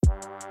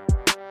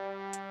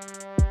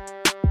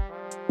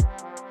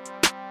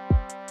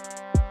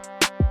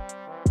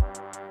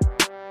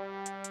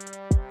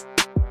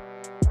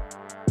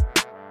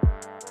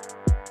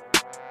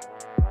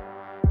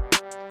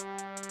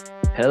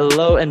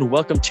and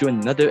welcome to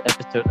another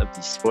episode of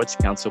the Sports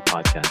Council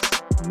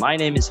podcast. My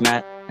name is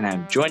Matt, and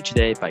I'm joined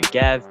today by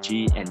Gav,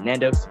 G, and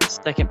Nando for the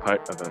second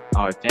part of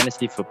our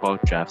fantasy football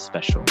draft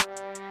special.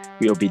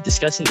 We will be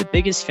discussing the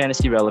biggest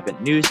fantasy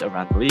relevant news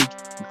around the league,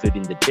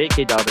 including the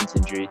J.K. Dobbins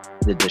injury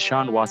and the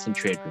Deshaun Watson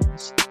trade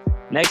rumors.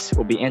 Next,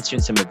 we'll be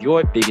answering some of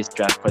your biggest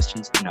draft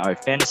questions in our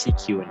fantasy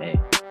Q&A.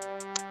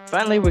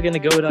 Finally, we're going to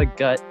go with our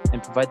gut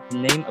and provide the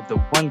name of the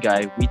one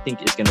guy we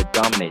think is going to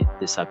dominate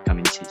this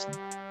upcoming season.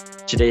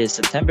 Today is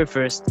September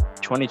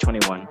 1st,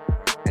 2021,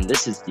 and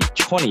this is the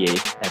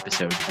 28th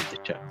episode of the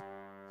show.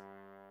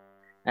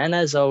 And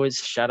as always,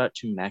 shout out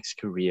to Max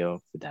Carrillo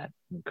for that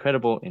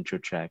incredible intro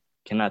track.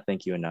 Cannot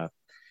thank you enough.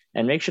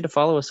 And make sure to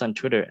follow us on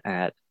Twitter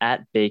at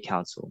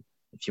BayCouncil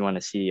if you want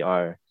to see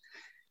our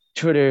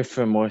Twitter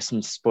for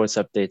some sports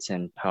updates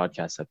and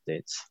podcast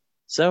updates.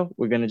 So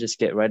we're going to just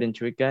get right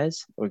into it,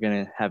 guys. We're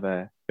going to have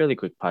a really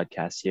quick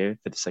podcast here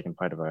for the second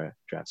part of our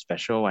draft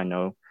special. I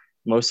know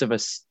most of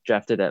us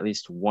drafted at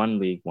least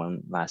one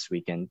last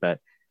weekend, but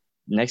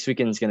next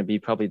weekend is going to be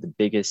probably the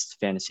biggest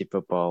fantasy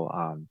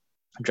football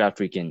draft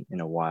weekend in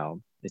a while.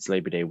 It's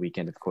Labor Day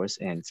weekend, of course,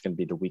 and it's going to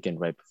be the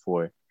weekend right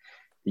before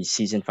the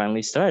season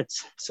finally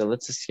starts. So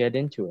let's just get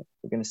into it.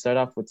 We're going to start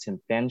off with some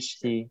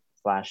fantasy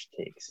flash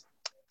takes.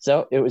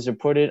 So it was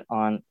reported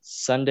on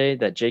Sunday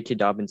that J.K.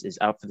 Dobbins is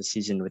out for the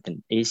season with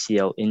an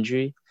ACL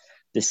injury.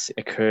 This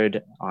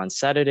occurred on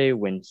Saturday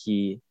when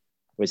he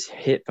was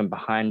hit from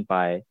behind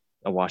by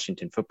a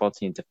Washington football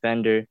team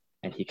defender,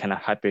 and he kind of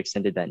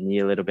hyperextended that knee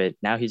a little bit.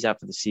 Now he's out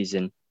for the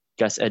season.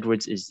 Gus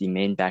Edwards is the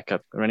main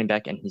backup running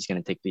back, and he's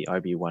going to take the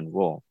RB1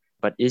 role.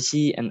 But is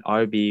he an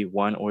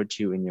RB1 or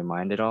 2 in your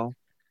mind at all?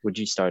 Would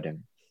you start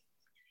him?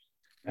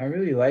 I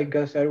really like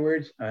Gus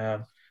Edwards.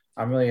 I'm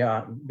really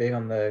big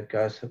on the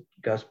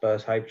Gus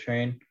Bus hype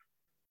train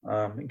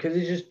because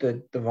it's just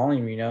the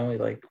volume,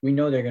 like we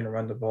know they're going to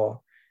run the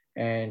ball.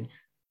 And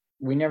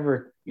we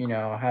never,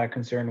 had a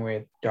concern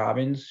with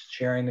Dobbins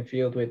sharing the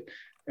field with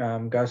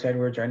Gus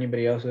Edwards or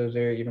anybody else that was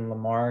there, even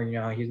Lamar. He's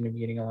going to be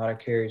getting a lot of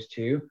carries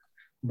too.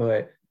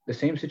 But the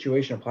same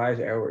situation applies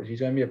to Edwards.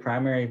 He's going to be a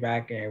primary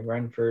back in a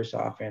run-first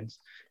offense,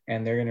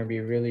 and they're going to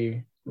be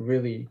really,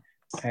 really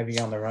heavy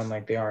on the run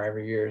like they are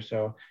every year.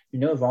 So,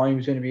 the volume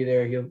is going to be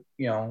there. He'll,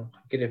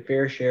 get a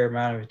fair share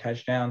amount of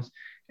touchdowns,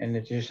 and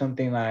it's just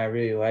something that I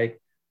really like.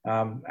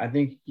 I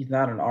think he's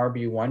not an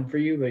RB1 for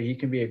you, but he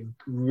can be a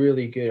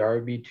really good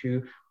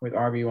RB2 with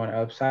RB1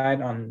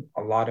 upside on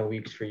a lot of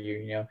weeks for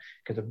you,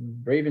 because the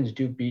Ravens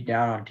do beat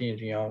down on teams.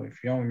 If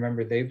you don't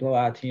remember, they blow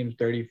out teams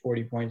 30,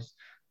 40 points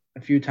a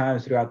few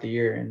times throughout the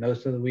year. And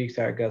those are the weeks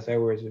that Gus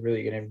Edwards is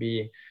really going to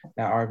be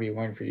that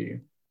RB1 for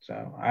you.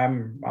 So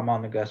I'm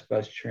on the Gus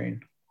Bus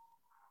train.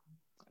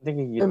 I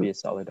think he could be a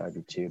solid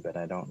RB2, but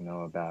I don't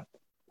know about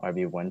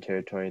RB1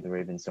 territory. The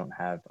Ravens don't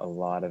have a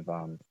lot of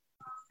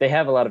they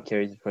have a lot of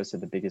carries, of course. They're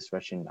the biggest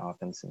rushing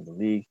offense in the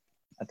league.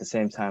 At the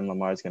same time,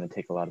 Lamar is going to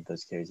take a lot of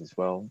those carries as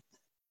well.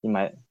 He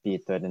might be a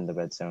threat in the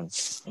red zone.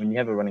 When you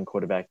have a running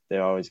quarterback,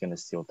 they're always going to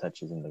steal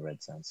touches in the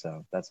red zone.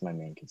 So that's my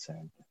main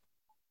concern.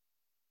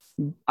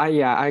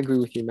 I agree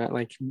with you, Matt.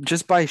 Like,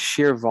 just by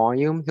sheer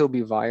volume, he'll be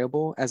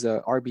viable as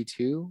a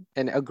RB2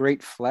 and a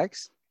great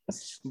flex.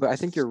 But I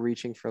think you're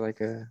reaching for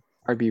like a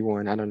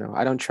RB1. I don't know.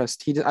 I don't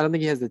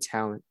think he has the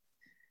talent.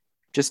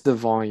 Just the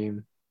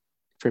volume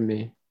for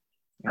me.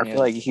 I feel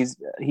like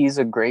he's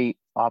a great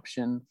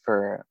option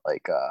for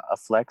like a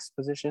flex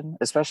position,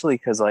 especially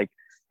because like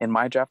in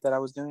my draft that I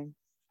was doing,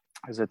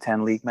 it was a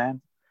 10 league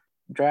man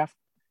draft,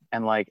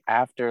 and like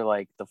after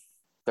like the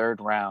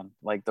third round,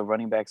 like the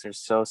running backs are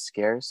so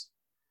scarce.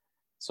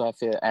 So I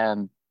feel,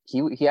 and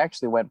he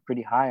actually went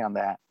pretty high on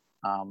that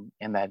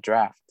in that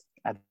draft.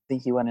 I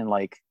think he went in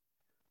like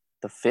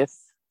the 5th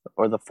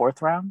or the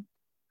 4th round,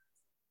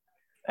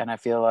 and I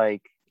feel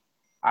like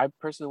I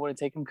personally wouldn't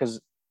take him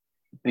because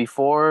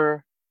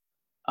before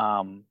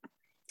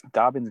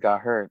Dobbins got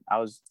hurt,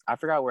 I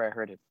forgot where I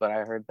heard it, but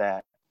I heard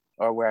that,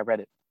 or where I read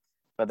it,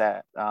 but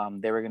that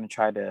they were going to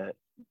try to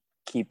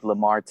keep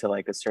Lamar to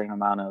like a certain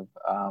amount of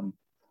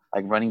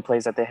like running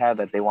plays that they had,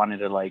 that they wanted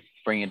to like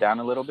bring it down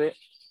a little bit.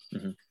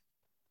 Mm-hmm.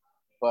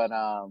 But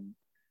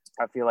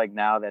I feel like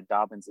now that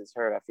Dobbins is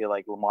hurt, I feel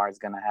like Lamar is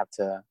going to have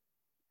to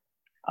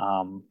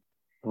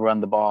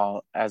run the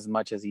ball as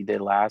much as he did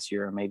last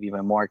year, or maybe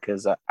even more,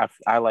 because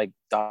I like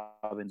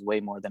Dobbins way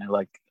more than I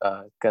like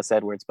Gus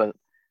Edwards. But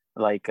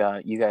like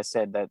you guys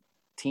said, that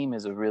team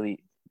is a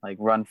really like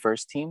run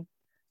first team,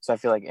 so I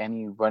feel like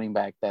any running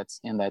back that's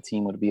in that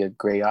team would be a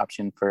great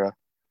option for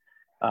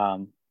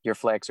your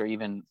flex or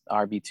even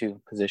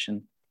RB2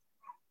 position.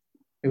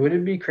 Would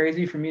it be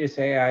crazy for me to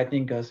say I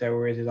think Gus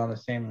Edwards is on the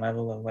same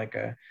level of like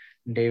a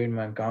David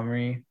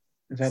Montgomery?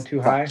 Is that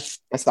too high?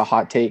 That's the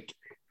hot take.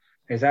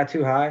 Is that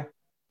too high?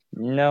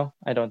 No,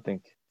 I don't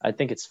think. I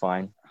think it's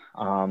fine.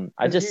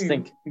 I just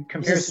think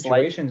compare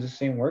situations, the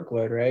same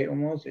workload, right?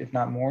 Almost, if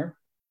not more.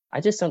 I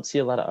just don't see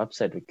a lot of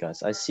upside with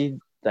Gus. I see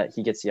that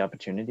he gets the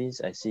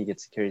opportunities. I see he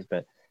gets the carries,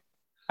 but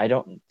I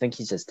don't think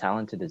he's as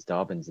talented as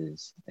Dobbins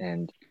is.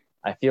 And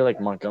I feel like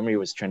Montgomery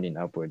was trending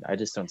upward. I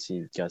just don't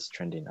see Gus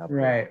trending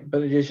upward. Right,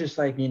 but it's just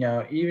like,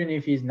 even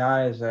if he's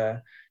not as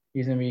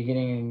he's gonna be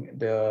getting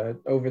the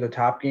over the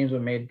top games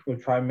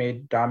would probably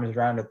made Dobbins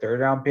round a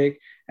third round pick,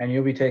 and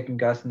you'll be taking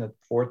Gus in the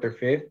fourth or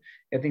fifth.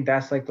 I think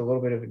that's like the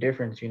little bit of a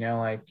difference,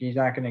 like he's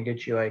not gonna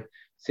get you like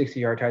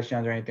 60-yard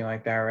touchdowns or anything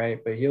like that, right?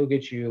 But he'll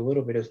get you a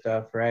little bit of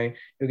stuff, right?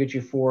 He'll get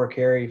you 4 a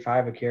carry,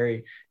 5 a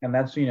carry, and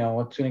that's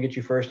what's gonna get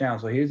you first down.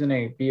 So he's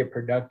gonna be a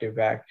productive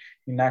back.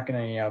 You're not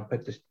gonna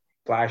put the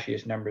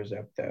flashiest numbers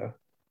up though.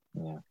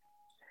 Yeah.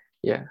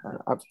 Yeah.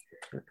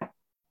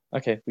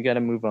 Okay, we got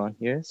to move on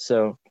here.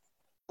 So,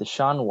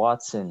 Deshaun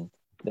Watson,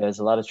 there's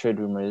a lot of trade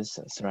rumors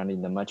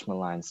surrounding the much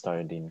maligned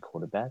starting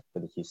quarterback for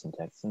the Houston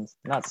Texans.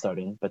 Not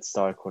starting, but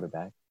star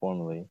quarterback,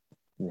 formerly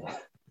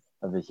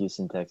of the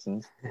Houston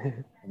Texans.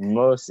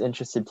 Most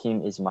interested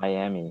team is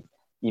Miami,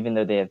 even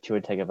though they have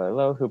Tua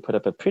Tagovailoa, who put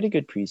up a pretty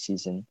good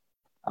preseason.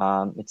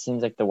 It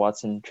seems like the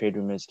Watson trade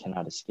rumors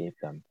cannot escape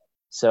them.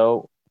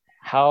 So,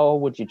 how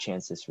would you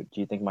chance this? Do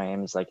you think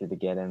Miami's likely to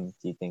get him?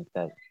 Do you think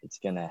that it's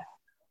going to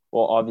 –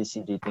 well,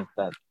 obviously, do you think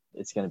that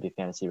it's going to be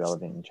fantasy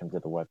relevant in terms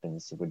of the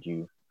weapons? Would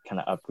you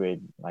kind of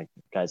upgrade like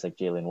guys like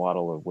Jalen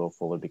Waddle or Will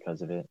Fuller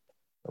because of it,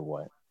 or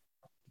what?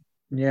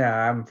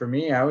 Yeah, for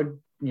me, I would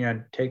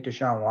take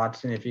Deshaun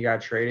Watson if he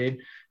got traded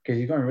because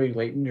he's going really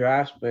late in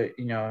drafts. But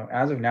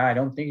as of now, I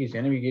don't think he's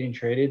going to be getting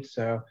traded.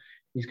 So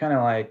he's kind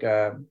of like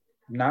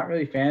not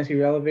really fantasy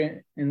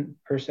relevant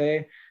per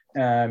se.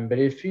 But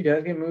if he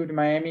does get moved to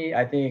Miami,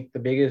 I think the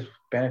biggest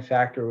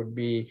benefactor would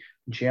be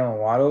Jalen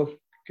Waddle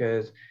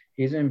because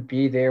he's going to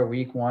be there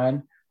week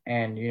 1.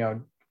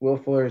 And, Will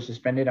Fuller is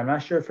suspended. I'm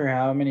not sure for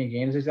how many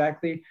games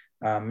exactly.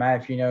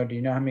 Matt, if do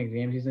you know how many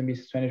games he's going to be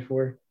suspended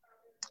for?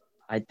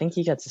 I think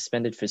he got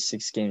suspended for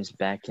 6 games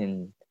back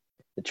in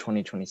the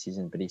 2020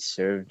 season, but he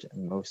served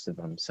most of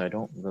them. So I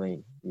don't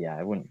really,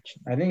 I wouldn't.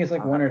 I think it's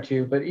like 1 or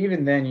 2, but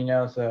even then,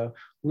 so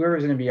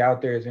whoever's going to be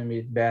out there is going to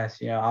be the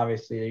best.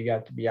 Obviously you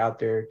got to be out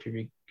there to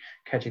be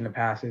catching the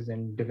passes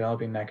and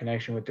developing that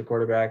connection with the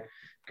quarterback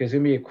because it's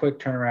going to be a quick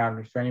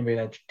turnaround for anybody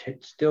that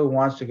still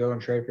wants to go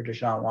and trade for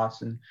Deshaun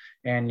Watson.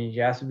 And he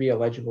has to be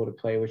eligible to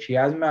play, which he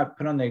hasn't been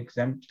put on the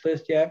exempt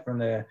list yet from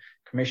the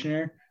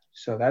commissioner.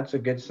 So that's a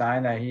good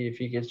sign that if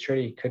he gets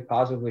traded, he could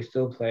possibly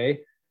still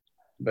play.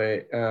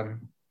 But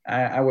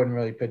I wouldn't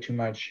really put too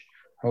much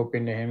hope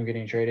into him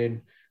getting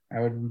traded. I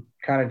would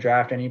kind of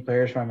draft any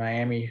players from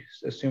Miami,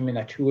 assuming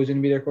that Tua is going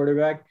to be their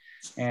quarterback.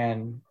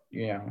 And,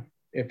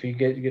 if you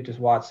get this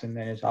Watson,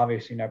 then it's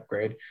obviously an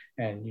upgrade.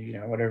 And,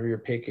 whatever your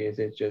pick is,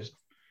 it just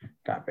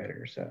got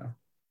better. So,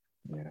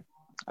 yeah,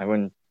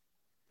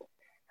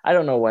 I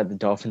don't know why the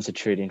Dolphins are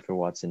trading for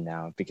Watson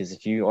now, because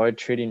if you are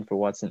trading for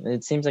Watson,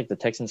 it seems like the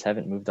Texans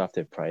haven't moved off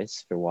their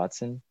price for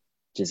Watson.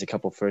 Just a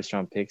couple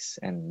first-round picks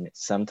and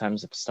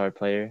sometimes a star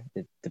player.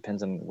 It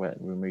depends on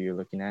what rumor you're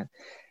looking at.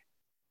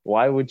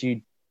 Why would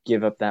you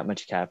give up that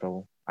much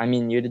capital? I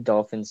mean, you're the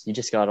Dolphins. You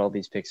just got all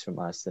these picks from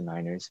us, the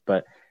Niners.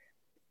 But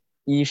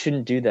you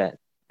shouldn't do that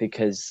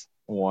because,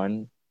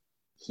 one,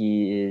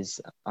 he is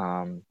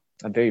a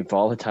very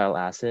volatile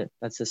asset,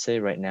 let's just say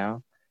right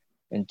now.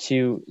 And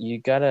 2,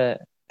 you got a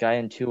guy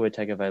in Tua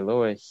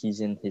Tagovailoa.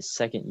 He's in his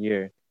second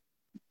year.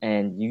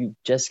 And you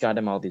just got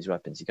him all these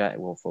weapons. You got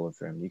Will Fuller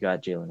for him. You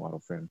got Jalen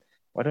Waddle for him.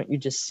 Why don't you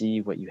just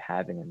see what you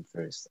have in him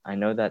first? I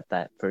know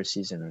that first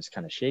season was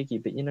kind of shaky,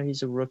 but,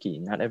 he's a rookie.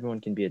 Not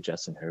everyone can be a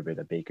Justin Herbert,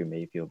 a Baker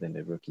Mayfield in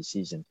the rookie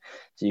season.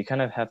 So you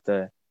kind of have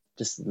to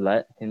just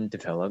let him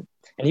develop.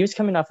 And he was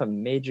coming off a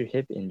major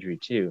hip injury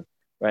too,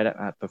 right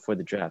before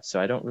the draft.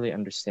 So I don't really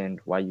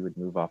understand why you would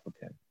move off of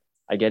him.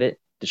 I get it.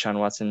 Deshaun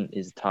Watson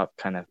is top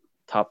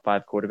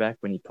 5 quarterback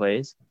when he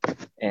plays.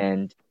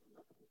 And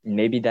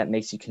maybe that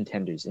makes you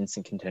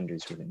instant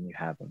contenders when you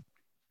have them.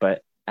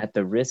 But at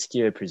the risk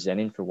you're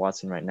presenting for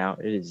Watson right now,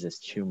 it is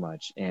just too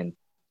much. And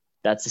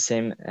that's the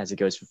same as it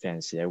goes for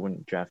fantasy. I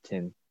wouldn't draft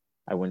him.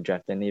 I wouldn't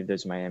draft any of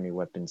those Miami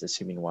weapons,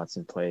 assuming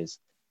Watson plays.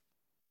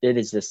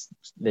 There's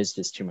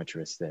just too much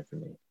risk there for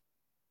me.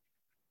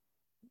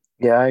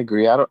 Yeah, I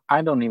agree.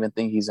 I don't even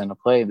think he's gonna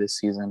play this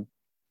season.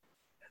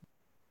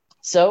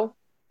 So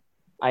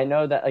I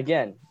know that,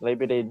 again,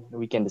 Labor Day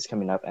weekend is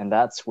coming up, and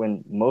that's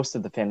when most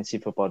of the fantasy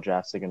football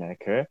drafts are going to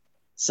occur.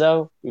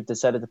 So we've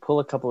decided to pull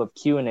a couple of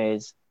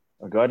Q&As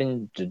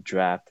regarding the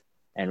draft,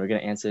 and we're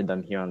going to answer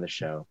them here on the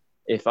show.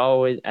 As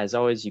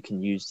always, you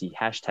can use the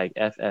hashtag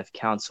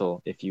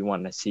FFCouncil if you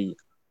want to see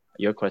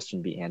your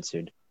question be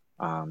answered.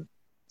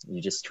 You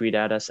just tweet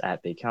at us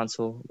at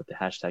BigCouncil with the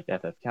hashtag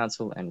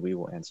FFCouncil, and we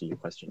will answer your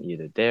question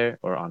either there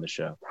or on the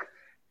show.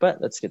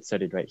 But let's get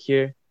started right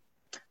here.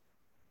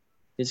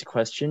 Here's a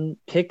question.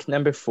 Pick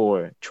number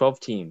 4,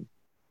 12-team,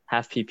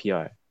 half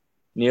PPR.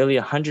 Nearly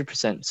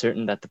 100%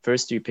 certain that the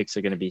first 3 picks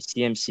are going to be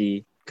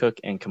CMC, Cook,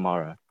 and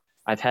Kamara.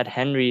 I've had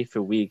Henry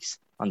for weeks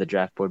on the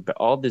draft board, but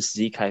all this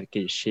Zeke hype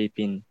is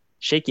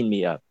shaking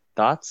me up.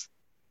 Thoughts?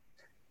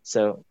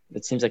 So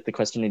it seems like the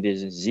question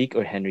is Zeke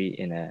or Henry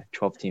in a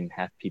 12-team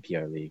half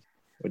PPR league.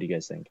 What do you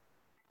guys think?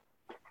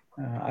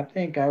 I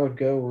think I would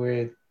go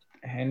with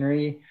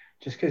Henry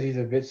just because he's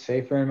a bit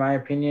safer in my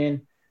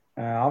opinion.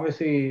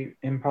 Obviously,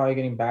 him probably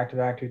getting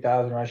back-to-back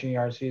 2,000 rushing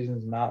yard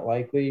seasons not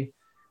likely.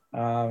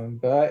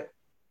 But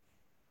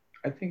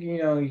I think,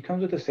 he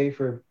comes with a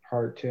safer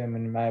part to him,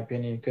 in my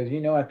opinion, because,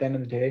 at the end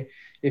of the day,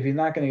 if he's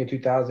not going to get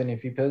 2,000,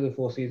 if he plays a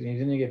full season, he's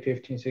going to get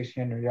 15,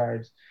 1,600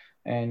 yards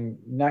and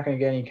not going to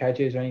get any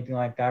catches or anything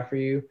like that for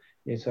you.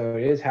 Yeah, so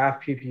it is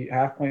half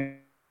point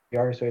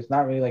yards, so it's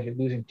not really like you're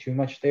losing too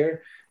much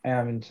there.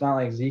 It's not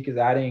like Zeke is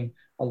adding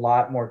a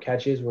lot more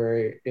catches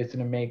where it's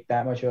going to make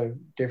that much of a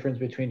difference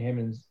between him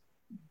and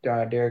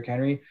Derrick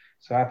Henry.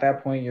 So at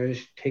that point, you're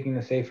just taking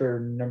the safer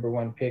number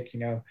one pick.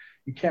 You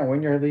can't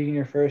win your league in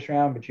your first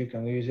round, but you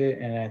can lose it.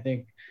 And I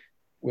think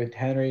with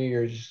Henry,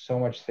 you're just so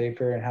much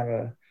safer and have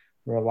a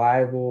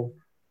reliable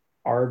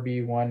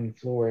RB1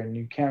 floor. And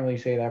you can't really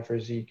say that for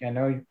Zeke. I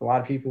know a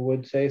lot of people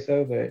would say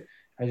so, but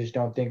I just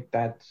don't think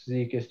that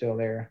Zeke is still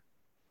there.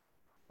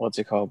 What's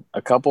it called?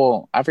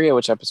 I forget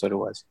which episode it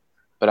was,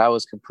 but I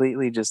was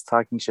completely just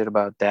talking shit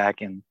about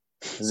Dak and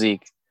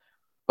Zeke.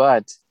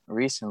 But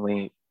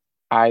recently,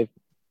 I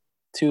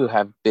too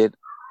have bid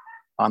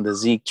on the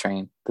Zeke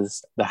train,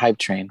 the hype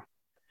train.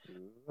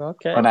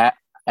 Okay. And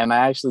I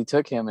actually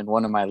took him in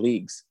one of my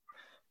leagues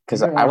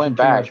because I went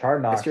back.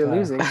 Hard knocks, you're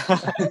losing.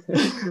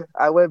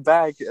 I went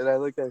back and I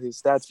looked at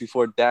his stats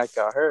before Dak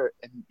got hurt,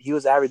 and he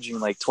was averaging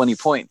like 20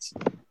 points.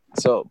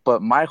 So,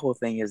 but my whole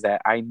thing is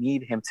that I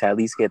need him to at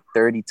least get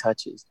 30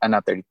 touches,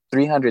 not 30,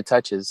 300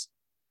 touches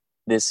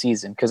this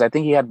season, because I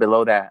think he had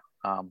below that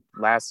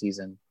last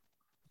season.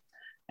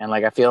 And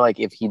like, I feel like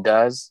if he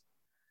does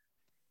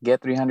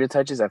get 300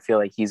 touches, I feel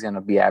like he's going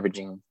to be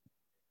averaging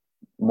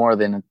more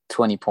than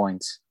 20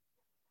 points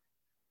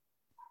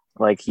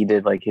like he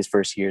did like his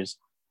first years.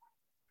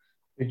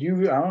 I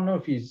don't know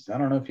if he's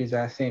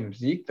that same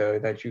Zeke though,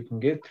 that you can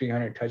get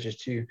 300 touches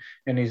to,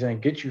 and he's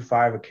going to get you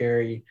 5 a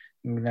carry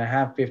and going to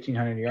have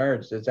 1,500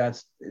 yards. Is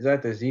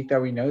that the Zeke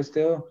that we know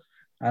still?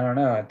 I don't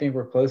know. I think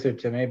we're closer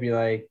to maybe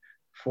like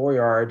 4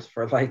 yards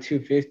for like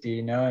 250,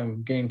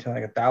 and getting to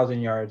like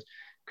 1,000 yards.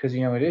 Because,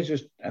 it is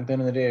just at the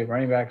end of the day,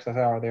 running backs, that's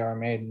how they are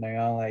made.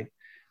 And like,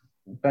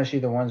 especially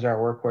the ones that are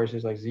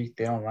workhorses like Zeke,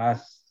 they don't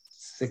last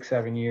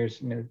 6-7 years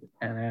in an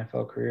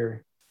NFL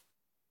career.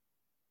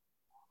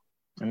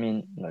 I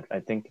mean, look,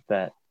 I think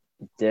that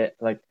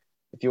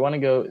if you want to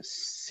go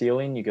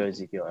ceiling, you go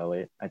Ezekiel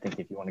Elliott. I think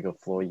if you want to go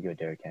floor, you go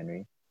Derrick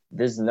Henry.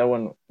 There's no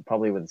one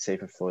probably with a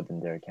safer floor than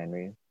Derrick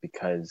Henry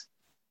because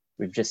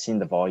we've just seen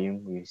the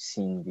volume. We've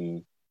seen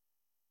the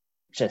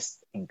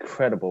just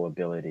incredible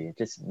ability,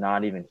 just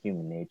not even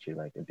human nature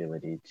like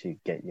ability to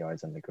get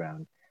yards on the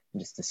ground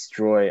and just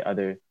destroy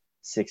other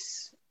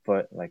 6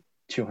 foot, like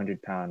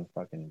 200-pound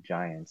fucking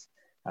giants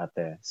out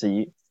there.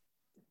 So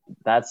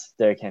that's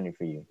Derrick Henry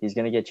for you. He's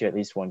going to get you at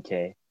least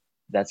 1K.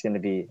 That's going to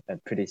be a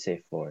pretty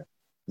safe floor.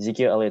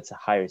 Ezekiel Elliott's a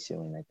higher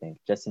ceiling, I think,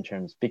 just in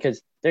terms,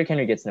 because Derrick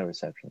Henry gets no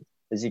receptions.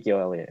 Ezekiel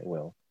Elliott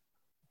will.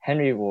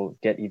 Henry will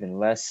get even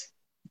less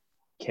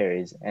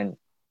carries, and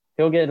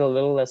he'll get a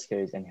little less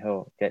carries, and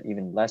he'll get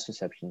even less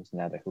receptions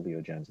now that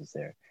Julio Jones is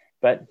there.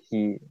 But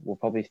he will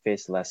probably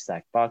face less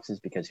stacked boxes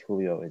because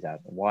Julio is out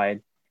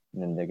wide,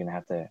 and then they're going to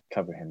have to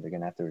cover him. They're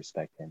going to have to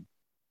respect him.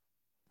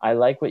 I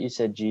like what you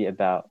said, G,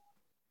 about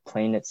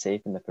playing it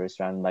safe in the first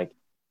round. Like,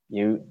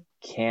 you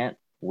can't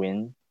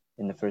win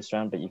in the first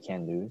round, but you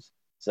can lose.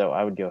 So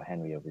I would go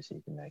Henry over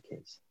Zeke in that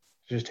case.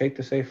 Just take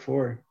the safe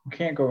floor. You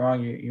can't go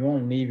wrong. You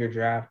won't leave your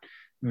draft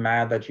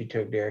mad that you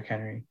took Derrick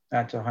Henry.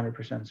 That's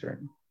 100%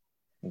 certain.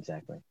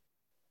 Exactly.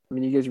 I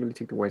mean, you guys really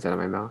took the words out of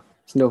my mouth.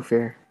 It's no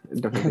fair. I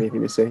don't have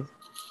anything to say.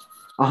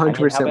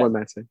 100% what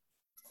Matt said.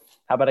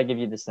 How about I give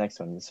you this next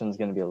one? This one's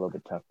going to be a little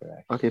bit tougher,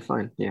 actually. Okay,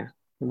 fine. Yeah.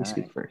 Let me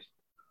speak first.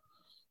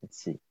 Let's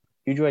see.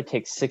 Who do I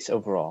take 6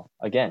 overall?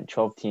 Again,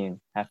 12 team,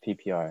 half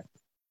PPR.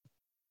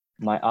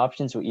 My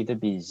options will either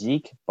be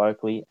Zeke,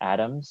 Barkley,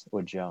 Adams,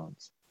 or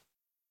Jones.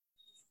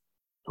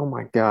 Oh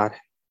my God.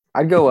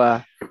 I'd go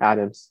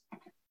Adams.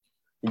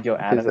 You'd go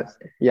Adams?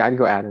 Yeah, I'd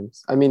go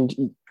Adams. I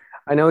mean,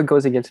 I know it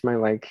goes against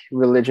my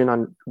religion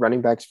on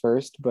running backs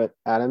first, but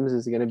Adams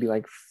is gonna be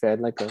fed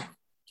like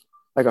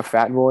a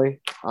fat boy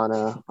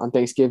on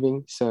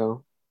Thanksgiving.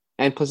 So,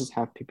 and plus it's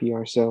half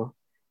PPR, so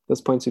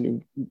those points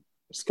would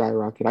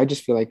skyrocket. I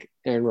just feel like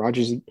Aaron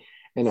Rodgers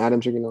and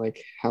Adams are gonna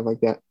have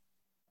that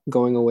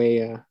going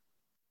away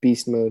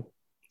beast mode.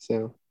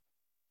 So,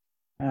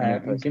 all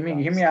right,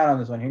 hear me out on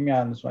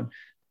this one.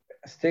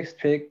 6th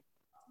pick,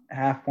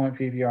 half point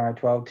PPR,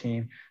 12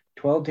 team.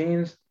 12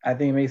 teams, I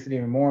think it makes it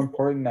even more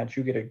important that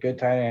you get a good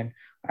tight end.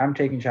 I'm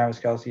taking Travis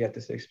Kelce at the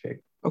 6th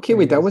pick. Okay,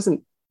 wait, that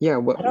wasn't. Yeah,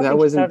 that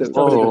wasn't the.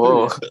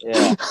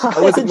 Yeah,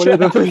 that wasn't one of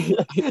the 3.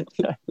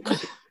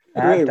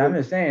 I'm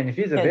just saying, if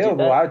he's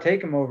available, I would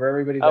take him over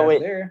everybody that's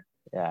there.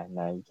 Yeah,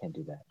 no, you can't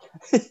do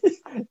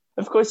that.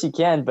 Of course you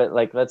can, but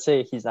let's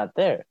say he's not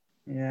there.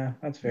 Yeah,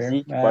 that's fair.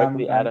 Zeke,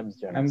 Barkley, Adams,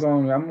 Jones.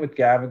 I'm with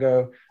Gav. I'd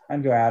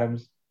go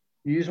Adams.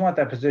 You just want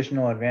that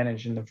positional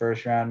advantage in the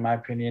first round, in my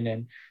opinion.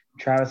 And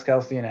Travis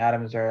Kelce and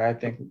Adams are, I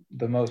think,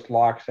 the most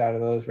locks out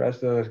of those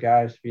rest of those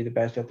guys to be the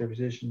best at their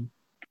position.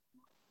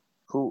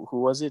 Who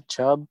was it?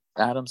 Chubb,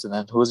 Adams, and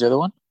then who was the other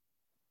one?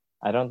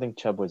 I don't think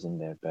Chubb was in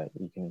there, but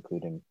you can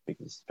include him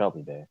because he's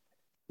probably there.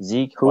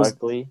 Zeke, Who's-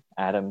 Barkley,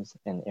 Adams,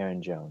 and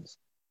Aaron Jones.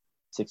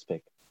 6th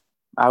pick.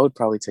 I would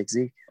probably take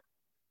Zeke.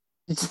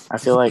 I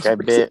feel like I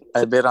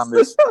bit on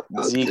this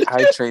Zeke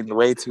hype train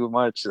way too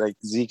much. Like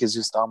Zeke is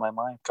just on my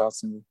mind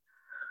constantly.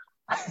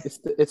 It's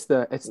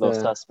A little the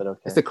sus, but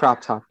okay. it's the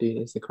crop top, dude.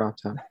 It's the crop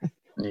top.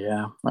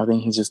 Yeah, I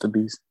think he's just a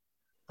beast.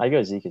 I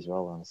go Zeke as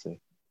well,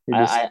 honestly. You're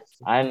just-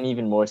 I'm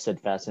even more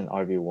steadfast in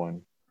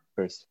RB1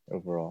 first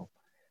overall.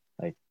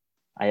 Like,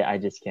 I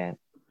just can't.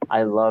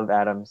 I love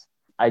Adams.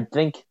 I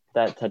think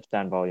that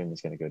touchdown volume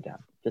is going to go down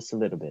just a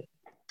little bit.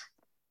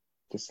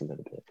 Just a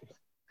little bit.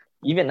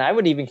 I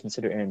would even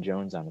consider Aaron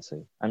Jones,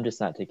 honestly. I'm just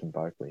not taking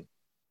Barkley.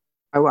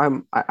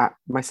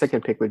 my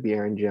second pick would be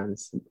Aaron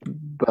Jones,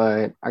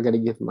 but I gotta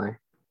give my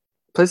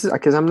places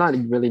because I'm not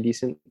really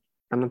decent.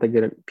 I'm not that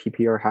good at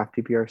PPR, half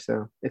PPR,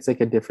 so it's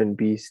like a different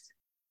beast.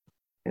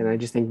 And I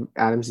just think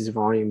Adams'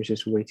 volume is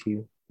just way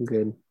too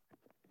good.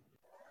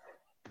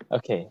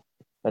 Okay,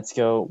 let's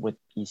go with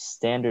the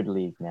standard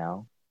league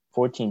now.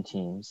 14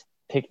 teams.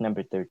 Pick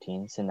number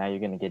 13. So now you're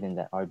going to get in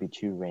that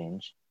RB2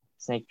 range.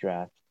 Snake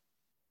draft.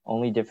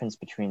 Only difference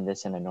between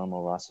this and a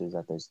normal roster is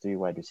that there's 3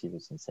 wide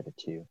receivers instead of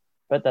 2.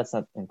 But that's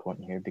not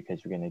important here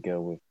because we're going to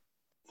go with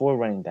 4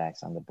 running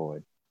backs on the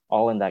board,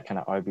 all in that kind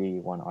of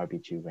RB1,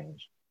 RB2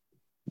 range.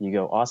 You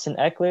go Austin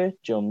Eckler,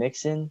 Joe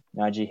Mixon,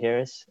 Najee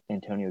Harris,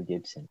 Antonio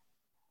Gibson.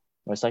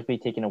 Most likely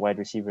taking a wide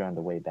receiver on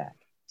the way back.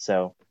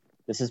 So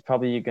this is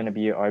probably going to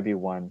be your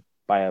RB1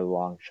 by a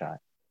long shot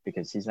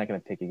because he's not going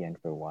to pick again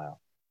for a while.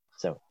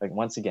 So, like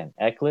once again,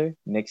 Eckler,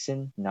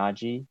 Mixon,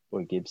 Najee,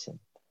 or Gibson.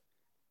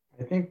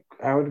 I think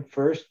I would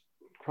first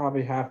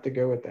probably have to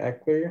go with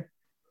Eckler.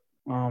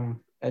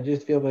 I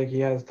just feel like he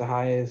has the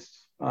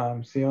highest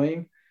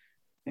ceiling,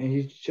 and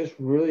he's just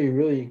really,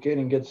 really good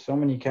and gets so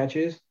many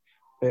catches.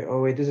 But,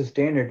 oh, wait, this is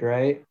standard,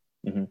 right?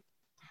 Mhm.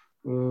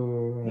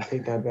 Ooh, I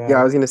take that back. Yeah,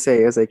 I was gonna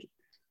say it was like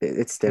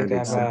it's Take standard.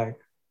 that So. back.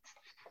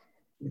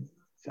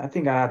 I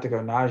think I have to go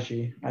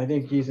Najee. I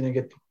think he's going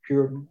to get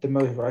the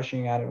most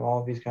rushing out of all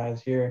of these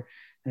guys here.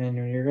 And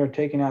when you're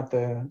taking out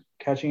the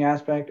catching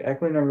aspect,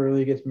 Eckler never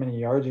really gets many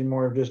yards. He's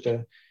more of just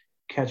a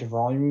catch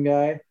volume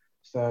guy.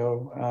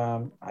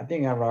 So I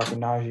think I rock with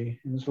Najee.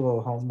 And it's a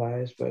little home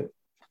bias, but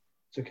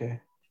it's okay.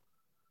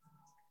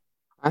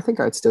 I think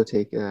I'd still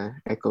take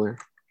Eckler,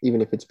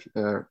 even if it's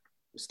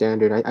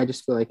standard. I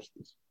just feel like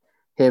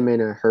him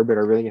and Herbert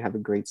are really gonna have a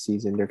great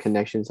season. Their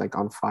connection's like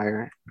on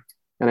fire,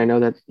 and I know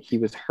that he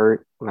was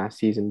hurt last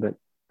season, but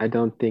I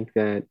don't think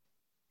that.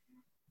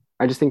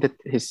 I just think that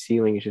his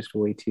ceiling is just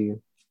way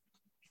too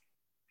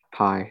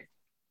high,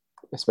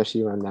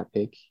 especially around that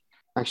pick.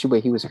 Actually,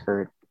 wait, he was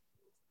hurt.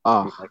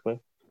 Oh, Eckler?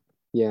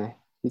 yeah,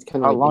 he's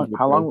kind How of long?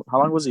 How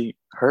long was he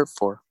hurt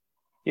for?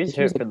 He was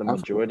He was hurt for like the out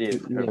majority of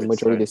yeah, Herbert's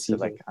majority of the starts, so season.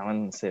 like I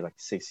want to say like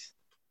 6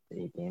 to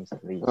 8 games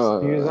at least.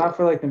 He was out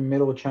for like the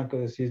middle chunk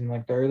of the season,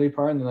 like the early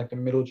part and then like the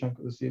middle chunk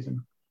of the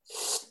season.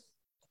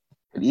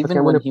 But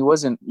even when he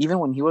wasn't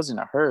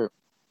hurt,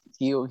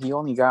 he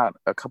only got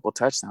a couple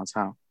touchdowns,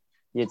 huh?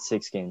 He had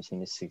 6 games. He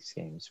missed 6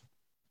 games.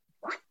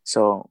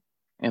 So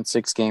in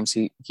 6 games,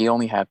 he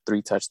only had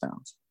 3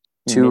 touchdowns.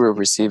 He 2 missed were 6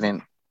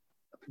 receiving.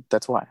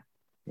 That's why.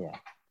 Yeah.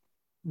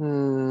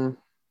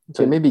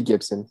 Okay, maybe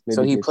Gibson.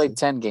 So he played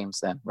 10 games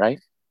then, right?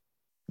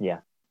 Yeah.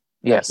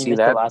 Yeah. He See missed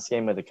that? the last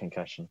game with a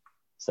concussion.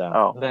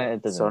 So then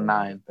it doesn't so really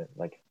 9. matter, but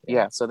like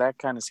Yeah. So that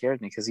kind of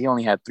scared me because he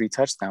only had 3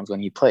 touchdowns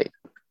when he played.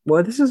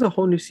 Well, this is a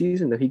whole new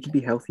season that he could be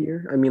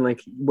healthier. I mean,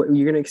 like, what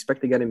you're gonna expect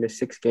the guy to miss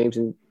 6 games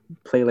and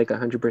play like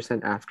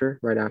 100%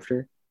 right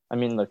after? I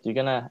mean, look, you're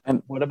gonna.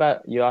 And what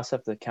about you? Also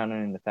have to counter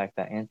in the fact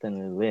that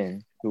Anthony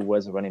Lynn, who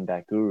was a running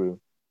back guru,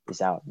 is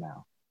out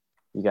now.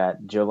 You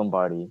got Joe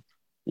Lombardi,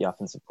 the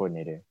offensive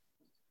coordinator.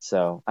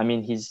 So I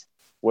mean, he's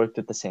worked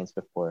with the Saints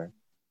before,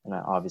 and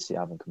obviously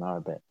Alvin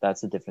Kamara, but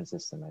that's a different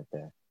system right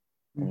there.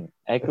 And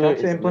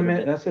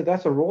Eckler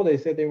That's a role they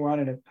said they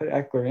wanted to put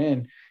Eckler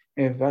in.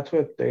 If that's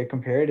what they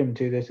compared him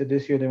to, they said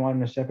this year they wanted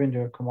him to step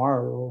into a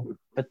Kamara role.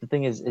 But the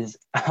thing is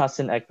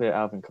Austin Eckler,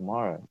 Alvin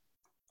Kamara.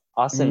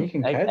 He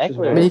can catch as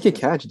well. I mean, he could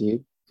catch,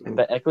 dude.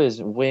 But Eckler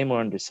is way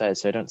more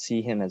undersized, so I don't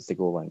see him as the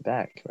goal line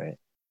back, right?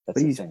 That's But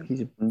the he's thing.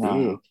 big.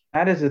 No.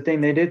 That is the thing.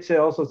 They did say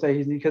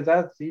he's because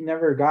he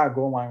never got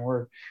goal line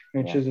work,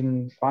 which is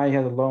why he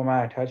has a low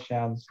amount of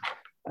touchdowns.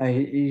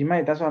 He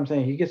might. That's what I'm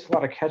saying. He gets a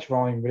lot of catch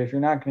volume, but if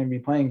you're not going to be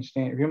playing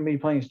standard, if you're going to be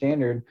playing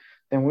standard,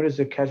 then what does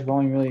the catch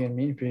volume really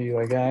mean for you?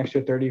 Like an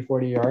extra 30,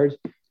 40 yards.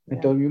 Yeah.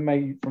 Though you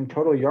might from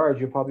total yards,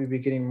 you'll probably be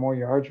getting more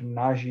yards from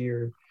Najee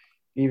or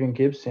even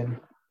Gibson.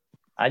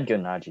 I'd go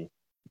Najee.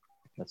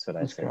 That's what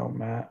Let's I say. go,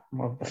 Matt.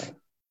 Love that.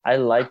 I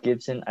like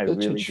Gibson. I Such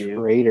really a do.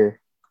 traitor.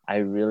 I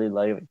really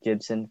like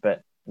Gibson,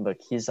 but look,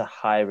 he's a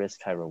high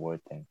risk, high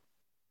reward thing.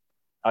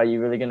 Are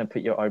you really going to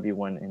put your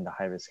RB1 in the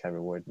high risk, high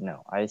reward?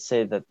 No. I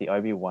say that the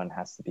RB1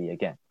 has to be,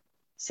 again,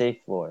 safe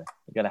floor.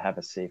 You got to have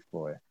a safe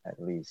floor at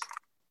least.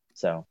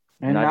 So,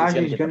 and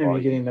Najee's going to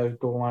be getting those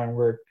goal line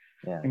work.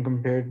 Yeah. In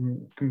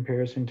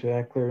comparison to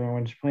Eckler, and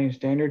when he's playing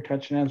standard,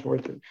 touchdowns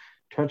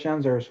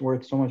are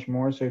worth so much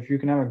more. So if you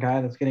can have a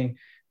guy that's getting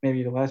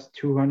maybe less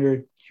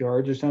 200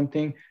 yards or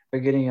something, but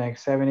getting like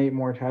 7, 8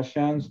 more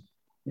touchdowns,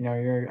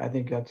 I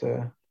think that's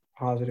a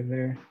positive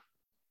there.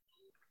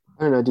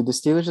 I don't know, dude. The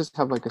Steelers just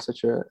have like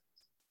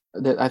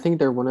I think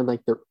they're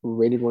they're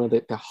rated one of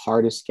the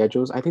hardest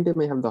schedules. I think they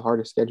may have the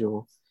hardest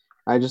schedule.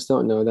 I just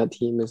don't know. That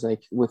team is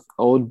like with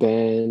old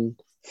Ben,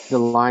 the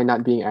line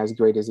not being as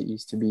great as it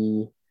used to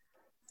be.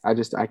 I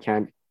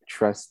can't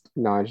trust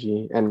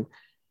Najee. And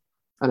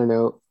I don't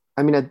know.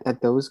 I mean,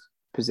 at those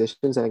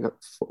positions, I got,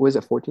 was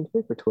it 14th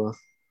pick or 12th?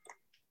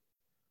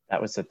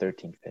 That was the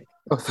 13th pick.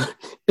 Oh,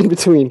 in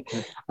between.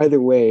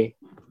 Either way,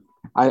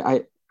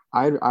 I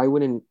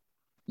wouldn't.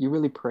 You're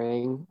really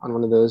praying on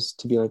one of those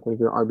to be like one of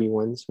your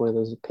RB1s, one of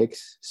those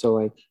picks. So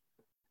like,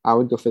 I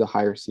would go for the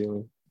higher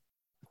ceiling,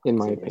 in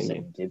my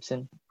opinion.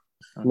 Gibson?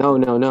 No,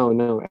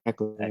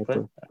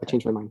 Eckler. I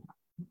changed my mind.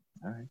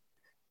 All right.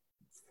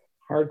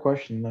 Hard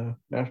question though,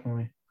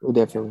 definitely. Oh,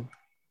 definitely.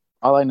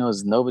 All I know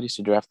is nobody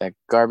should draft that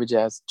garbage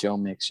ass Joe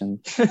Mixon.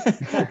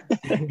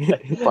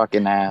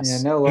 Fucking ass.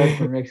 Yeah, no love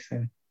for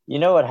Mixon. You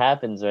know what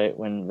happens, right?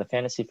 When the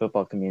fantasy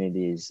football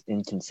community is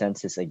in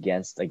consensus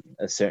against like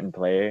a certain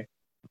player,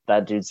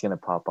 that dude's gonna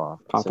pop off.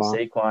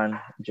 Saquon,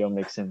 Joe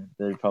Mixon,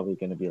 they're probably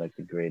gonna be like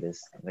the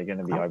greatest. They're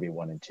gonna be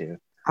RB1 and 2.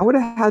 I would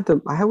have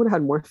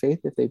had more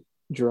faith if they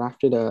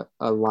drafted a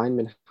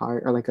lineman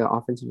higher or like an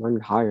offensive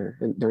lineman higher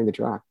during the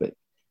draft, but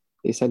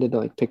they decided to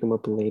like pick him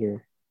up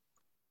later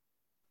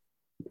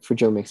for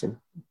Joe Mixon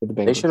for the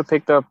Bengals. They should have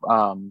picked up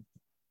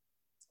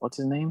what's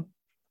his name?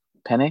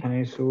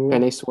 Penny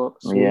Sewell.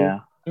 Yeah.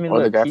 I mean,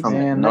 or the guy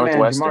from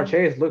Northwestern. Jamar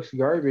Chase looks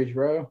garbage,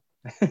 bro.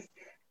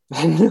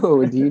 I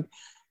know, dude.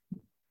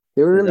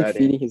 They were really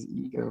feeding his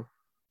ego.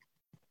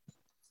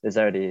 There's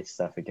already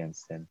stuff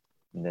against him.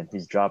 And then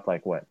he's dropped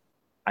like what?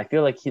 I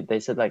feel like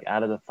they said like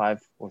out of the 5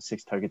 or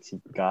 6 targets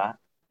he got,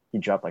 he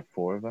dropped like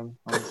 4 of them.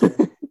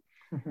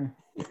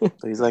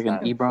 So he's like an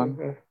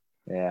Ebron.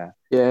 Yeah.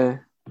 Yeah.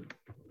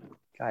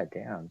 God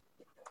damn.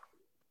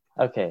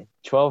 Okay,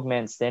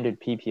 12-man standard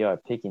PPR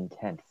picking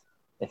 10th.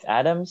 If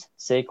Adams,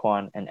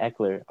 Saquon, and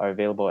Eckler are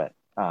available at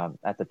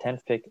the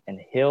 10th pick, and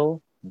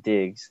Hill,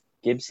 Diggs,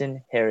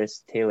 Gibson,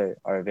 Harris, Taylor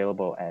are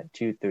available at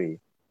 2-3,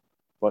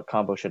 what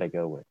combo should I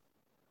go with?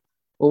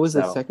 What was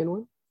the second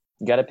one?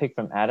 You got to pick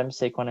from Adams,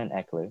 Saquon, and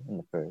Eckler in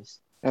the first.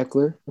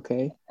 Eckler,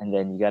 okay. And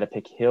then you got to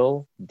pick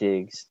Hill,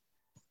 Diggs,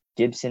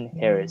 Gibson,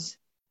 Harris,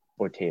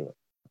 or Taylor.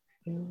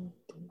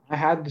 I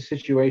had the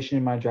situation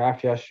in my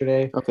draft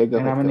yesterday. Okay, go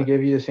ahead. I'm going to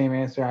give you the same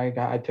answer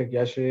I took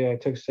yesterday. I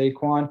took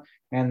Saquon,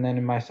 and then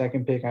in my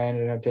second pick, I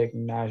ended up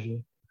taking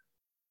Najee.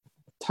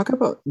 Talk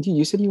about, dude,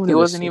 you said you wanted He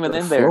wasn't even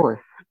in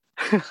there.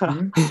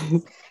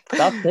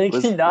 Stop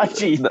taking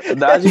Najee.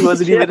 Najee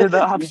wasn't even in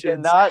the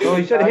option. Oh,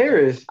 he said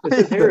Harris. It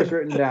says Harris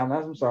written down.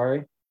 I'm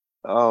sorry.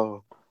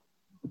 Oh.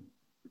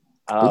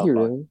 Did you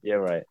really?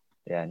 You're right.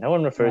 Yeah, no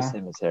one refers to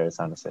him as Harris,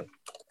 honestly.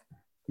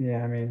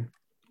 Yeah, I mean.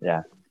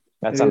 Yeah,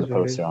 that's on the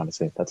poster,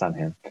 honestly. That's on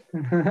him.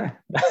 Okay.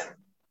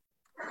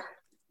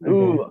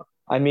 Ooh,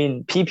 I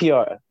mean,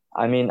 PPR.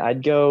 I mean,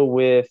 I'd go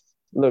with,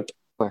 look,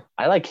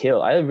 I like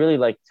Hill. I really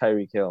like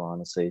Tyreek Hill,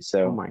 honestly.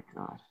 So, oh my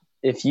God.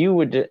 If you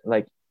would,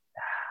 like,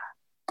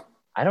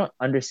 I don't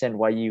understand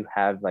why you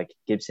have, like,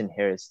 Gibson,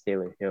 Harris,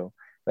 Taylor, Hill.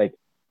 Like,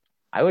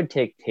 I would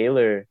take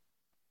Taylor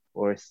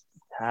or,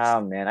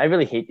 man, I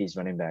really hate these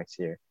running backs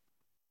here.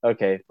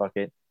 Okay, fuck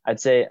it. I'd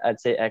say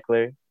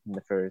Eckler in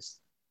the first,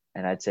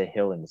 and I'd say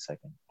Hill in the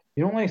second.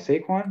 You don't like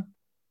Saquon?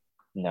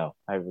 No,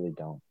 I really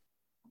don't.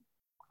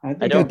 I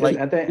think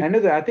at the end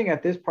of I think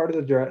at this part of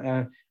the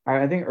draft,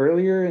 I think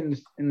earlier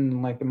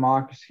in like the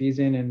mock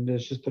season and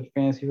just the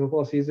fantasy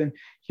football season,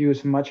 he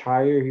was much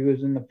higher. He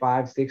was in the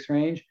 5-6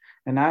 range,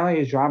 and now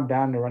he's dropped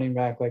down to running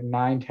back like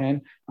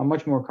 9-10. I'm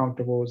much more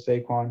comfortable with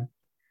Saquon.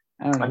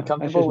 I don't know. I'm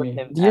comfortable with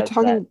him. You're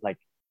talking that, like,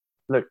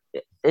 look,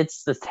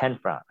 it's the 10th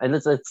round, and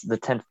it's the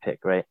 10th pick,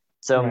 right?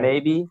 So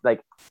maybe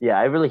like, yeah,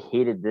 I really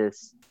hated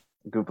this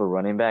group of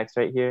running backs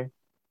right here,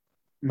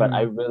 but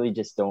I really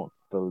just don't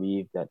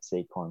believe that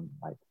Saquon,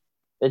 like,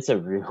 it's a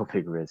real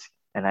big risk.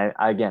 And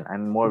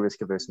I'm more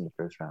risk averse in the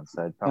first round.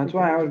 So that's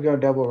why I would go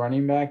double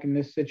running back in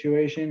this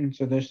situation.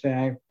 So just say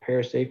I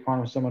pair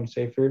Saquon with someone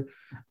safer.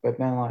 But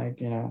then,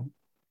 like,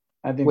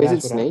 I think is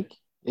it Snake?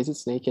 Is it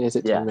Snake and is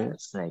it 10 man?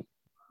 It's Snake.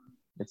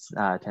 It's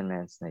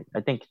 10-man Snake. I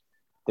think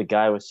the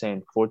guy was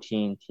saying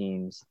 14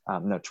 teams,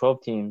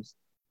 12 teams.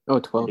 Oh,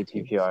 12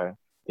 PPR.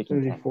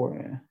 34,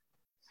 yeah.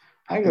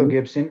 I go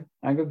Gibson.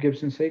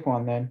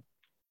 Saquon then.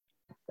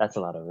 That's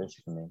a lot of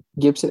risk for me.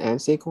 Gibson and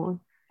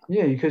Saquon?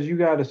 Yeah, because you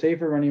got a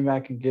safer running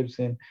back in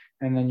Gibson,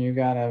 and then you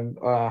got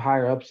a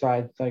higher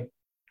upside like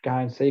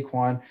guy in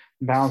Saquon,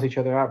 balance each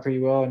other out pretty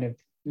well. And if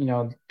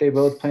they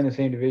both play in the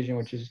same division,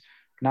 which is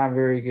not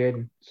very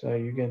good, so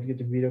you get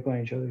to beat up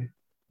on each other.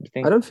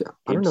 I don't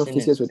know if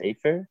these guys would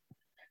safer.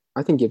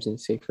 I think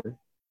Gibson's safer.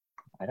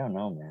 I don't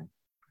know, man.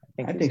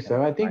 I think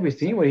so. I think we've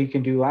seen what he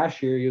can do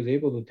last year. He was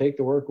able to take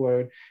the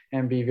workload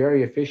and be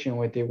very efficient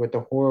with it with the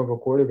horrible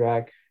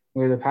quarterback.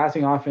 Where the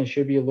passing offense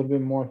should be a little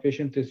bit more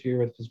efficient this year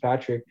with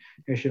Fitzpatrick,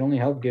 it should only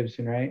help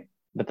Gibson, right?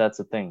 But that's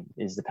the thing,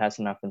 is the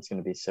passing offense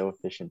going to be so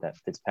efficient that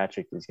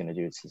Fitzpatrick is going to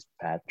do his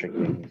Patrick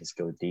thing and just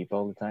go deep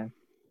all the time?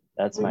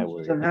 That's my He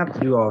worry. doesn't have to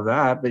do all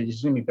that, but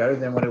he's going to be better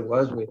than what it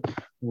was with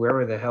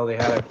whoever the hell they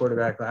had at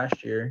quarterback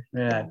last year.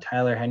 They had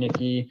Tyler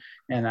Heineke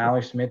and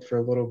Alex Smith for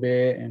a little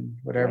bit and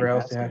whatever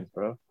else they had.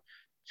 Bro.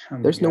 Oh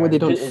my There's no way God. they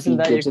don't Isn't feed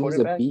that your Gibson. He's a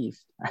quarterback?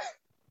 beef.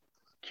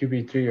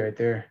 QB3 right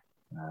there.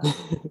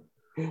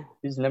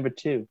 Who's number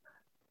 2?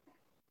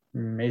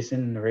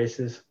 Mason, the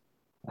races.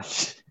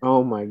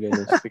 Oh my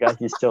goodness. I forgot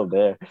he's still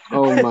there.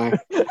 Oh my.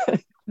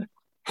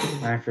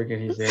 I forget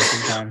he's there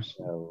sometimes.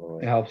 Oh,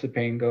 Lord. It helps the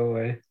pain go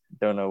away.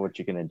 Don't know what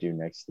you're going to do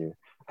next year.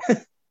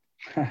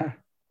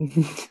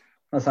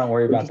 Let's not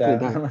worry about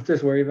that. Let's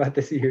just worry about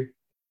this year.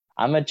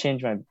 I'm going to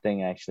change my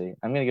thing, actually.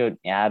 I'm going to go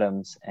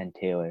Adams and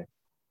Taylor.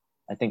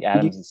 I think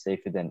Adams is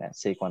safer than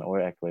Saquon or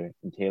Eckler,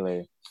 and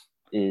Taylor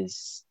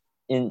is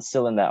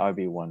still in that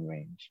RB1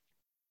 range.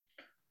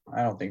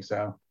 I don't think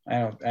so.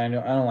 I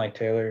don't like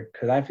Taylor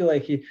because I feel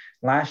like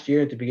last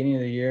year at the beginning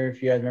of the year,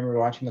 if you guys remember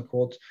watching the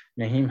Colts,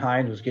 Naheem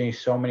Hines was getting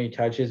so many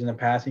touches in the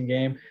passing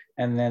game,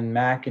 and then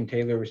Mack and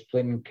Taylor were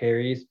splitting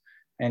carries.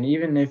 And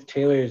even if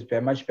Taylor is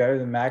much better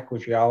than Mack,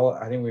 which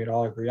I think we would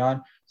all agree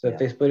on, so if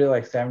they split it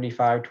like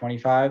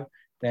 75-25,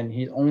 then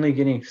he's only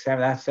getting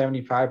that's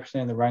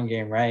 75% of the run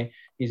game, right?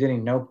 He's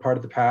getting no part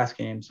of the pass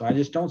game. So I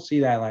just don't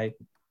see that like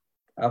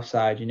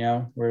upside,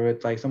 where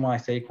with like someone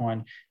like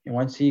Saquon, and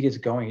once he gets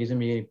going, he's gonna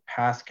be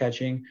pass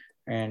catching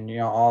and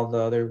all the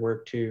other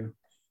work too.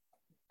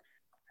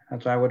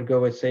 That's why I would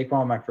go with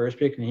Saquon my first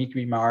pick, and he could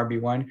be my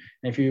RB1. And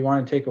if you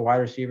want to take a wide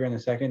receiver in the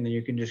second, then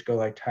you can just go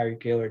like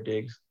Tyreek Hill or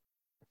Diggs.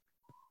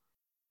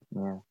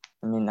 Yeah,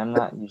 I mean, I'm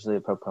not usually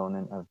a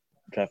proponent of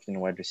drafting a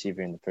wide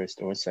receiver in the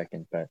first or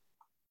second, but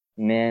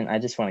man, I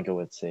just want to go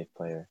with safe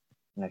player,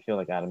 and I feel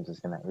like Adams is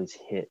gonna at least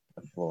hit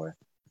the floor.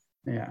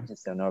 Yeah. I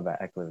just don't know about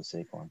Eckler or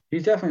Saquon.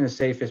 He's definitely the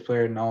safest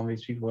player than all of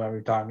these people that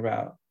we're talking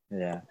about.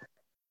 Yeah.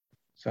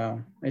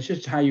 So it's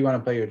just how you want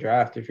to play your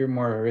draft. If you're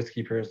more of a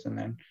risky person,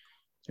 then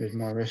there's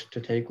more risk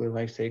to take with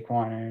like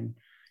Saquon and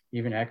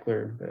even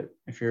Eckler. But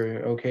if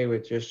you're okay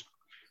with just,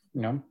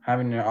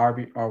 having an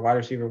RB or wide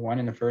receiver 1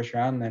 in the first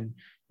round, then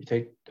you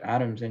take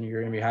Adams and you're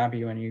going to be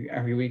happy when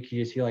every week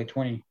you see like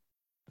 20.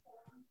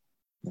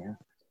 Yeah.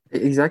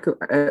 Exactly.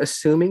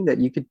 Assuming that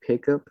you could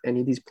pick up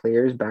any of these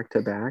players back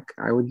to back,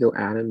 I would go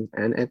Adams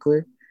and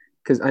Eckler,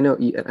 because I know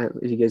you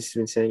guys have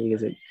been saying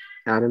that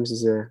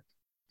Adams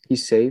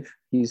he's safe.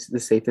 He's the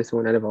safest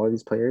one out of all of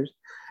these players.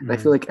 Mm-hmm. And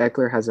I feel like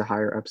Eckler has a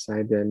higher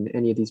upside than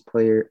any of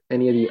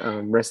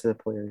the rest of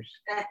the players.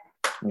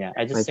 Yeah,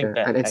 I just think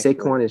that and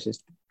Saquon is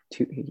just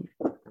too.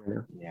 I don't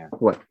know. Yeah.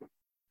 What?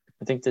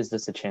 I think there's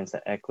just a chance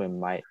that Eckler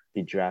might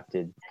be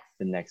drafted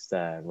the next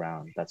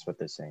round. That's what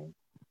they're saying.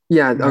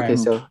 Yeah, okay, right.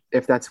 So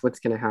if that's what's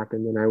going to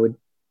happen, then I would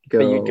go...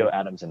 But you'd go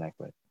Adams and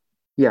Eckler.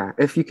 Yeah,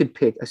 if you could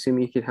pick,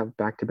 assuming you could have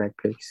back-to-back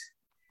picks.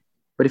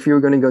 But if you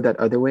were going to go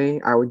that other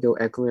way, I would go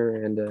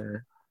Eckler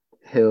and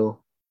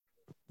Hill.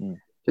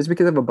 Just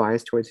because I have a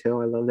bias towards Hill.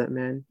 I love that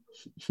man.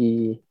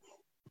 He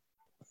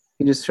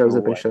just shows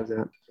up and shows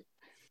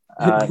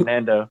up.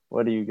 Nando,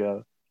 what do you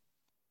go?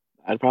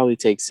 I'd probably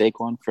take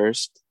Saquon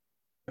first.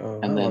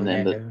 And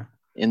then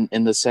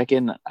in the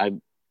second,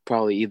 I'd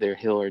probably either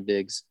Hill or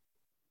Diggs.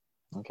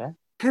 Okay. I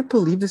can't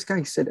believe this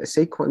guy said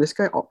Saquon. This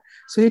guy,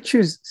 so he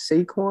choose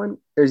Saquon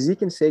or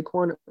Zeke and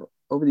Saquon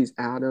over these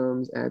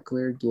Adams,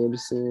 Eckler,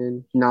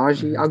 Gibson,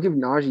 Najee. I'll give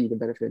Najee the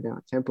benefit of the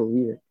doubt. Can't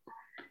believe it.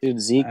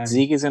 Dude,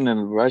 Zeke is in a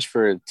rush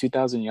for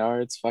 2,000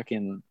 yards,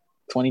 fucking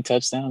 20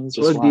 touchdowns.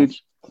 Just look, dude,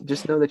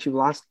 just know that you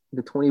lost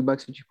the $20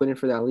 that you put in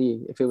for that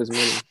league if it was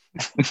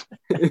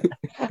money.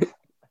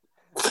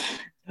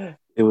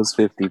 It was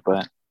 50,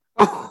 but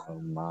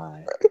oh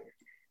my.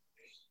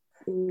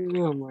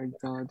 Oh my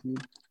god,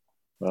 dude.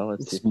 Well,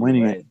 let's see.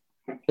 Winning it.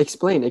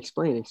 Explain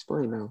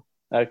now.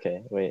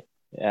 Okay, wait.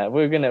 Yeah,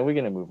 we're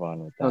gonna move on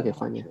with that. Okay,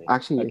 fine. Yeah.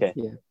 Actually, okay.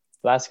 Yeah.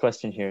 Last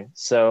question here.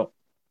 So,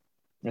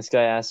 this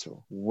guy asks,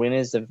 when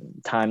is the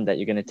time that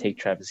you're gonna take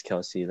Travis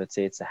Kelce? Let's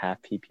say it's a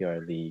half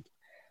PPR league.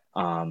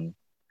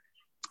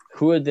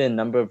 Who are the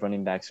number of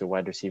running backs or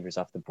wide receivers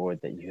off the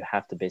board that you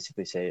have to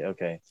basically say,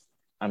 okay,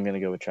 I'm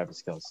gonna go with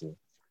Travis Kelce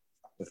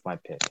with my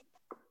pick?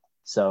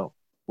 So,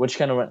 which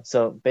kind of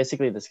so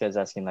basically, this guy's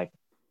asking like,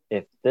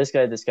 if this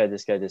guy,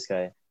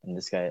 and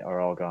this guy are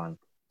all gone,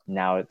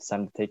 now it's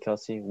time to take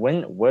Kelce.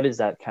 What is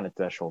that kind of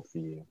threshold for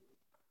you?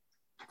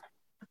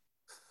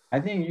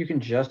 I think you can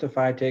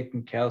justify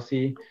taking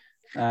Kelce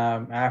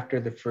after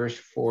the first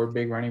 4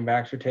 big running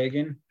backs are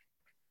taken.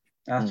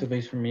 That's at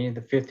least for me,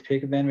 the 5th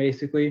pick then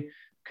basically,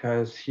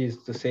 because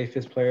he's the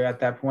safest player at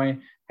that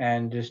point,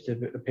 and just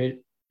a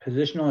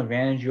positional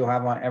advantage you'll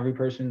have on every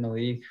person in the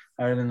league.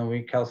 Other than the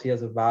week Kelce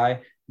has a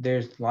bye,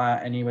 there's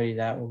not anybody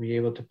that will be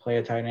able to play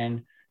a tight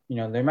end.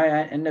 There might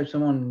end up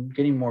someone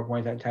getting more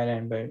points at tight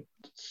end, but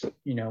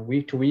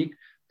week to week,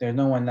 there's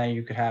no one that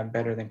you could have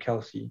better than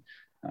Kelce.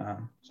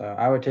 So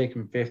I would take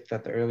him 5th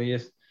at the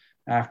earliest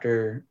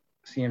after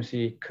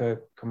CMC,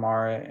 Cook,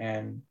 Kamara,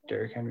 and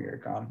Derrick Henry are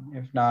gone.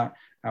 If not,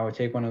 I would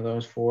take one of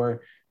those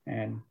 4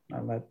 and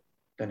I'd let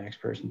the next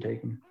person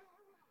take him.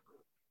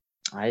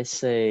 I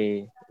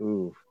say,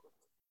 ooh,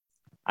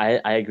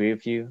 I agree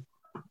with you.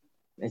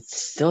 It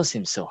still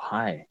seems so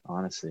high,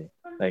 honestly.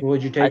 Like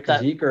Would you I take thought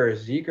Zeke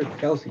or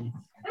Kelsey?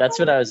 that's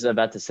what I was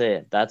about to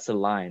say. That's the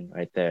line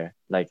right there.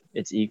 Like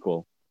it's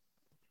equal.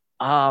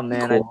 Ah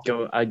man,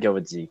 Cool. I'd go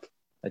with Zeke.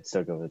 I'd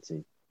still go with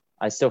Zeke.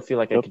 I still feel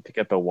like I Yep. could pick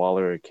up a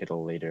Waller or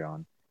Kittle later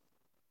on.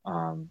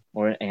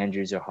 Or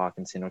Andrews or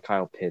Hawkinson or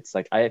Kyle Pitts.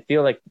 Like I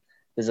feel like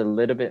there's a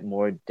little bit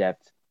more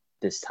depth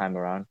this time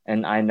around.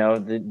 And I know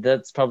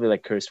that's probably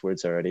like curse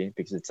words already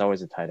because it's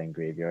always a tight end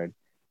graveyard.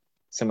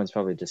 Someone's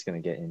probably just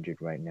gonna get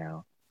injured right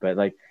now. But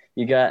like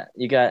you got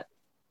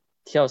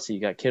Kelsey,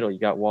 you got Kittle, you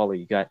got Waller,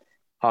 you got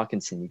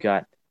Hawkinson, you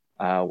got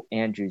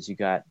Andrews, you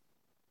got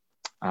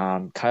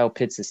Kyle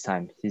Pitts this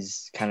time.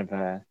 He's got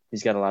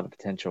a lot of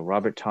potential.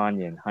 Robert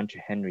Tonyan, Hunter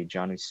Henry,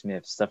 Jonnu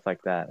Smith, stuff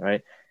like that,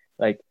 right?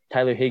 Like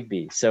Tyler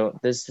Higbee. So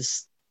there's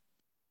this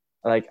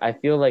like I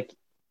feel like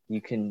you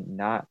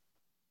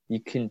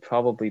can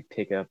probably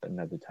pick up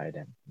another tight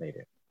end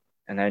later.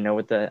 And I know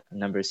what the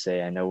numbers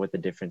say. I know what the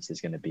difference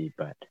is going to be,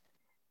 but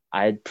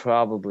I'd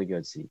probably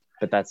go Zeke.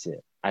 But that's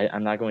it.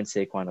 I'm not going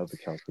Saquon over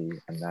Kelsey.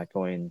 I'm not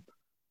going,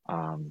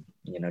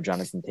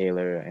 Jonathan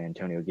Taylor,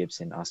 Antonio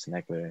Gibson, Austin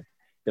Eckler.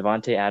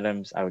 Devontae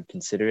Adams, I would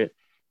consider it.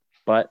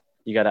 But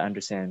you got to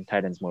understand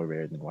tight end's more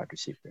rare than wide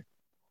receiver.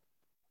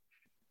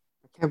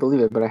 I can't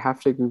believe it, but I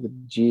have to agree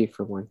with G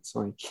for once.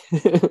 Like,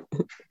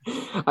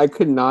 I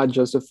could not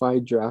justify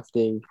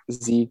drafting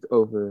Zeke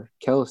over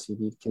Kelsey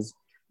because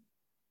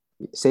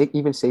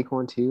even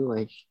Saquon too.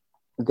 Like,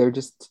 they're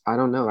just I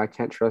don't know. I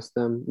can't trust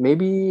them.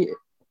 Maybe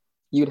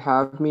you'd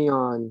have me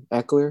on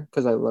Eckler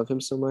because I love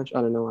him so much.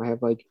 I don't know. I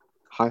have like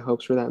high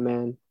hopes for that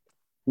man,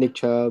 Nick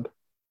Chubb.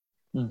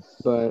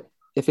 But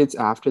if it's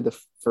after the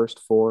first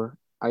four,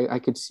 I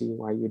could see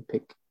why you'd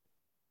pick.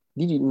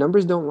 Dude,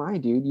 numbers don't lie,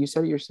 dude. You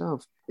said it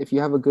yourself. If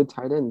you have a good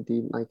tight end,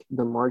 dude, like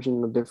the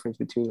marginal difference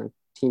between like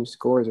team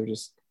scores are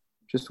just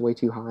way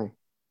too high.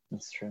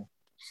 That's true.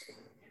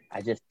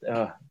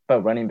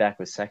 But running back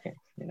was second.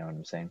 You know what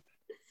I'm saying?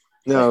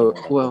 No,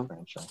 well,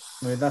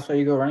 I mean, that's why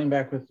you go running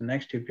back with the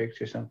next two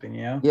picks or something,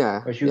 you know?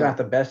 Yeah. But you got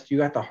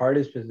the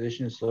hardest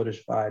position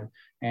solidified.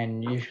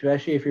 And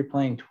especially if you're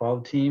playing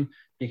 12 team,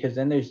 because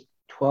then there's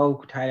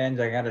 12 tight ends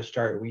I got to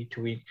start week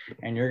to week,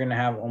 and you're going to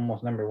have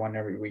almost number one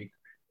every week.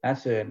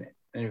 That's an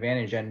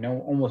advantage that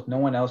almost no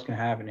one else can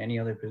have in any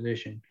other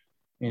position,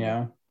 you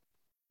know?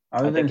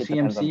 Other than CMC,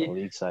 on the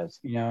league size.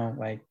 You know,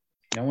 like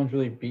no one's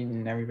really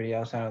beating everybody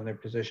else out of their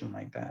position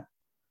like that.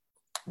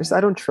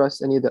 I don't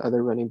trust any of the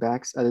other running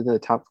backs other than the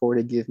top four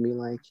to give me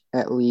like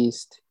at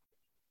least,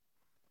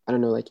 I don't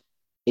know, like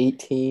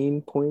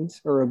 18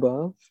 points or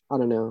above. I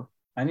don't know.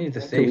 I need the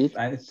safe.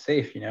 It's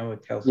safe, you know,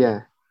 with Kelsey.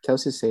 Yeah,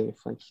 Kelsey's safe.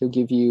 Like he'll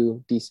give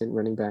you decent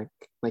running back.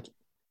 Like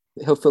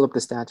he'll fill up the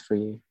stats for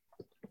you.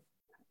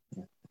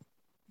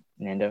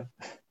 Nando,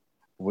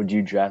 would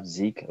you draft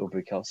Zeke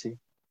over Kelsey?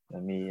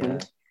 Let me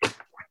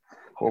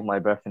hold my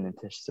breath in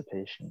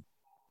anticipation.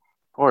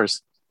 Of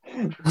course.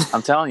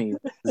 I'm telling you,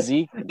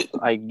 Zeke,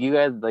 you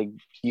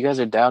guys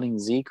are doubting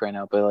Zeke right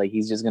now, but like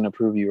he's just gonna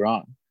prove you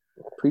wrong.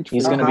 How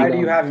high do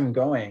you have him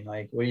going?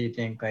 Like, what do you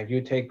think? Like, you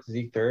take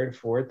Zeke third,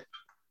 fourth?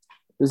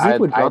 Zeke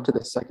would drop to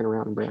the second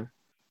round, bro.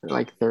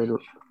 Like third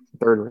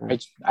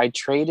round. I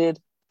traded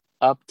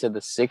up to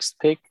the sixth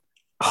pick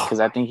because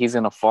I think he's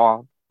gonna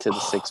fall to the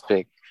sixth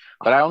pick.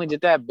 But I only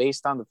did that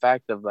based on the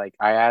fact of like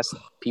I asked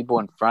people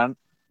in front,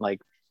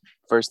 like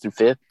first through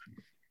fifth,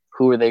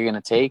 who are they going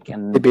to take?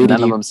 And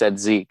none of them said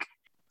Zeke.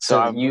 So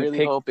I'm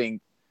really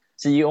hoping.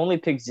 So you only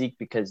picked Zeke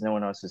because no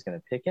one else was going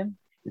to pick him?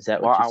 Is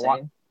that what you're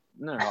saying?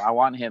 No, I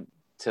want him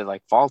to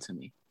like fall to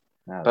me.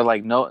 Oh. But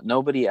like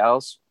nobody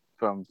else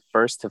from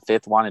first to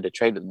fifth wanted to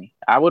trade with me.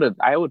 I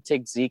would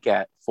take Zeke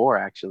at 4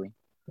 actually.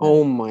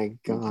 Oh my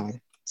God.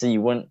 So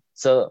you wouldn't.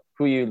 So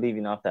who are you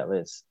leaving off that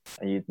list?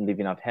 Are you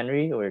leaving off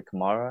Henry or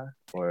Kamara?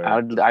 Or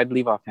I'd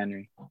leave off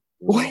Henry.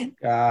 What?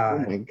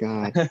 God. Oh my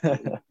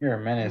God. You're a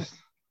menace.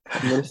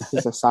 Menace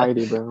to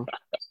society, bro.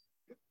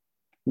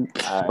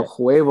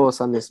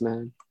 Huevos on this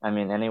man. I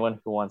mean, anyone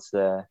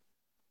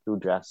who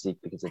drafts Zeke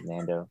because of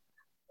Nando,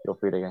 feel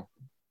free to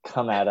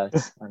come at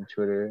us on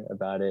Twitter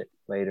about it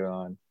later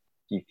on.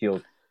 Do you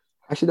feel?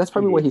 Actually, that's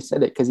probably why he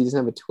said it, because he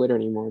doesn't have a Twitter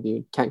anymore,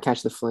 dude. Can't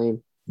catch the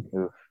flame.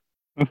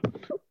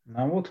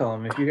 No, we'll tell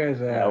him if you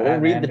guys. We'll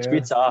read the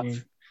tweets off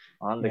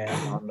on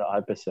the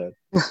episode.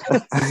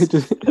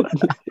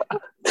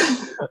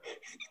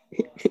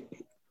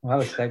 We'll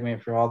have a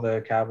segment for all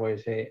the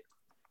Cowboys hate.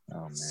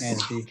 Oh man, and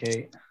Zeke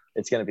hate.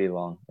 It's gonna be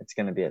long. It's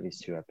gonna be at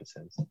least 2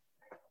 episodes.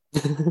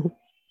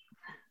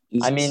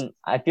 I mean,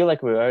 I feel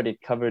like we already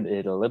covered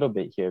it a little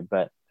bit here,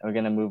 but we're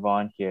gonna move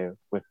on here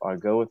with our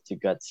Go With Your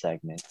Gut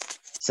segment.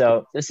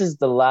 So this is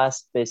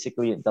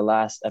basically the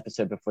last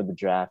episode before the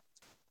draft.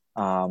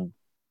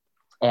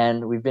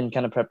 And we've been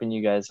kind of prepping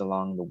you guys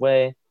along the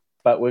way,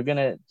 but we're going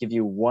to give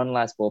you one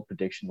last bold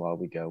prediction while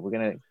we go. We're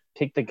going to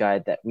pick the guy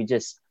that we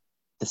just,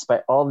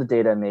 despite all the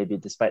data, maybe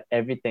despite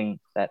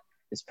everything that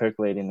is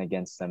percolating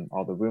against them,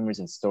 all the rumors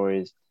and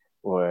stories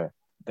or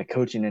the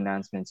coaching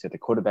announcements or the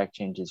quarterback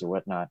changes or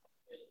whatnot,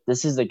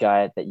 this is the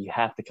guy that you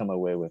have to come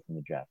away with in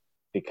the draft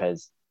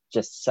because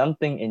just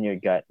something in your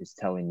gut is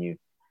telling you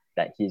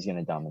that he's going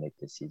to dominate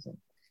this season.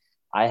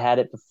 I had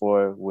it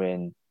before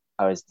when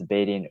I was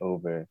debating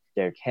over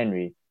Derrick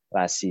Henry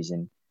last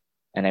season,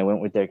 and I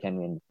went with Derrick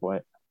Henry in the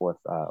fourth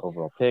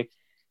overall pick.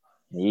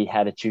 He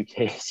had a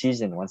 2K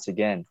season once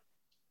again.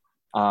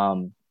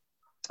 And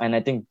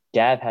I think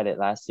Gav had it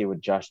last year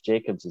with Josh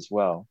Jacobs as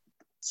well.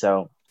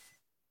 So,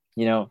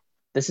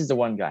 this is the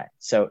one guy.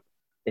 So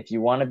if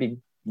you want to be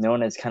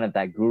known as kind of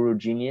that guru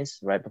genius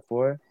right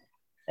before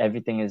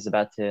everything is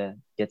about to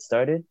get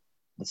started,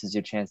 this is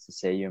your chance to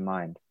say your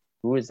mind.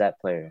 Who is that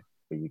player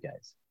for you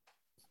guys?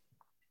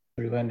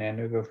 Should we let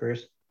Nando go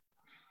first?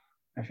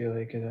 I feel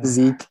like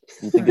Zeke.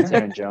 You think it's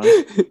Aaron Jones?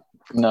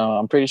 No,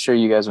 I'm pretty sure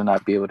you guys will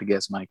not be able to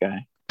guess my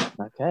guy.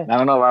 Okay. I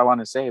don't know if I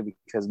want to say it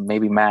because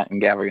maybe Matt and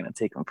Gav are going to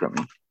take him from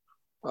me.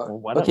 Well,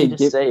 why don't you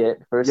just say it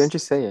first? Don't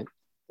just say it.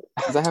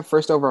 Because I have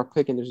first overall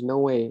pick, and there's no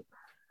way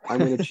I'm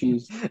going to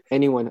choose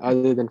anyone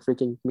other than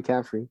freaking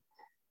McCaffrey.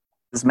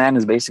 This man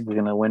is basically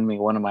going to win me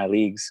one of my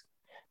leagues.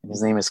 And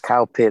his name is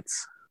Kyle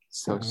Pitts.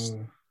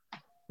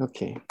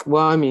 Okay.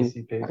 Well, I mean,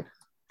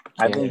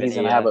 I think he's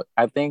going to have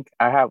I think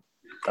I have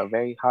a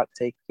very hot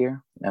take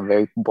here, a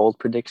very bold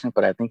prediction,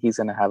 but I think he's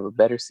going to have a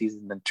better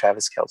season than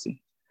Travis Kelce.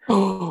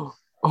 Oh,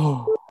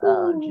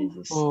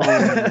 Jesus.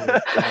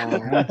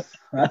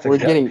 That's a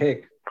good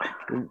pick.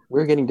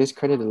 We're getting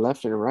discredited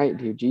left and right,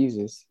 dude.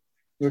 Jesus.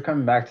 We're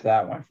coming back to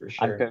that one for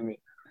sure.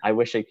 I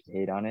wish I could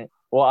hate on it.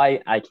 Well,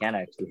 I can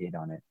actually hate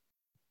on it.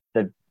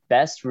 The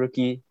best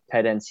rookie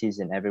tight end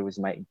season ever was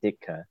Mike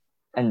Ditka.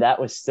 And that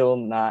was still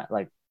not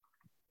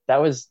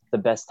that was the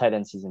best tight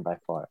end season by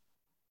far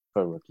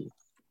for a rookie.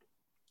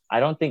 I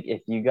don't think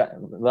if you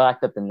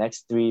locked up the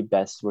next 3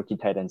 best rookie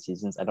tight end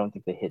seasons, I don't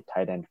think they hit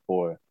tight end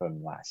 4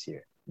 from last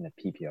year in the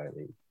PPR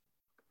league.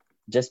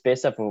 Just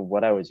based off of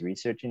what I was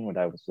researching, what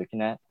I was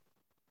looking at,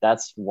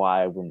 that's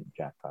why I wouldn't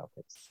draft Kyle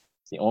Pitts.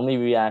 The only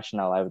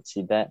rationale I would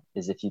see that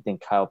is if you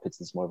think Kyle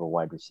Pitts is more of a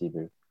wide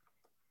receiver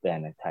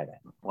than a tight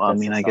end. Well, I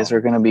mean, I guess we're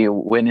going to be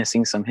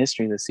witnessing some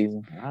history this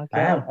season. Okay. I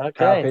have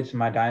Kyle Pitts in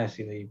my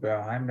dynasty league, bro.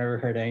 I've never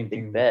heard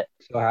anything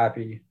so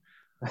happy.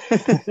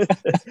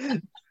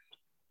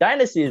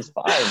 Dynasty is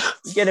fine.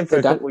 You get him for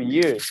a couple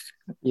years.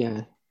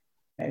 Yeah.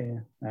 Hey,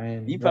 I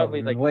mean, you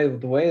probably the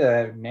way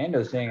that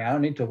Nando's saying, I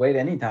don't need to wait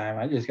any time.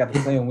 I just got to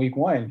play in week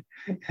 1.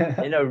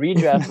 In a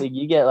redraft league,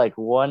 you get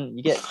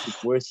the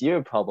worst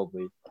year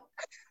probably.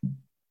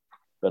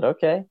 But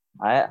okay,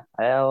 I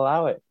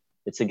allow it.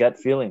 It's a gut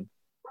feeling.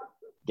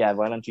 Gav,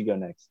 why don't you go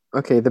next?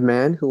 Okay, the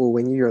man who will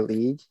win you your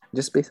league,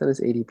 just based on his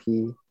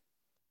ADP,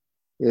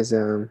 is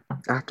I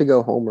have to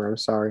go Homer. I'm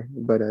sorry,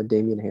 but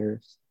Damian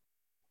Harris.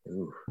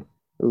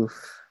 Oof.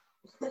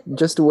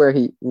 Just to where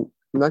I'm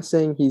not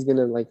saying he's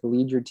gonna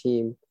lead your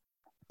team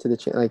to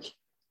the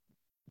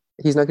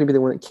he's not gonna be the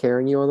one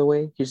carrying you all the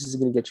way. He's just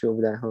gonna get you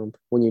over that hump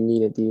when you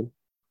need it, dude.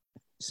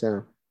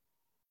 So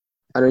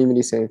I don't even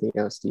need to say anything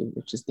else, dude.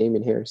 It's just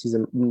Damian Harris. He's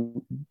a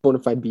bona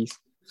fide beast.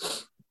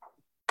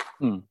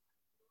 He's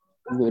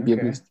gonna be a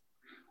beast.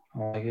 I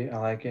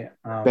like it.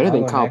 Better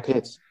than Kyle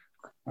Pitts.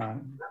 I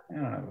don't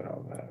know about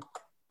all that.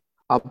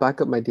 I'll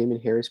back up my Damian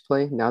Harris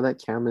play. Now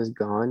that Cam is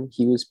gone,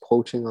 he was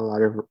poaching a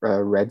lot of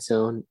red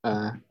zone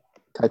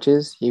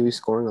touches. He was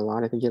scoring a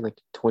lot. I think he had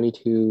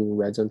 22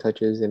 red zone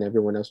touches, and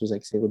everyone else was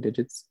single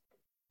digits.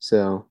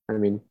 So, I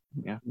mean,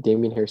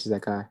 Damian Harris is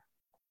that guy.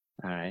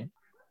 All right.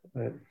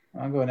 But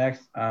I'll go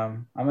next.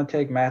 I'm going to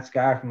take Matt's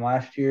guy from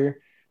last year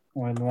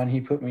when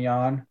he put me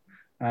on.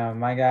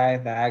 My guy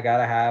that I got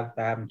to have,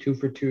 that I have him 2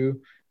 for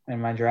 2 in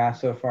my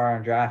draft so far.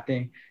 I'm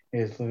drafting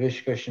is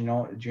Laviska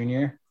Shenault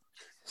Jr.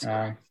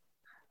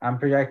 I'm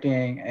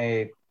projecting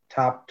a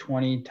top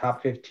 20,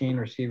 top 15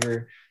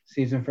 receiver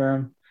season for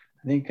him.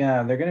 I think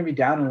they're going to be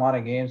down in a lot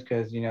of games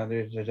because,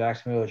 there's the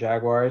Jacksonville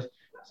Jaguars.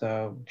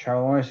 So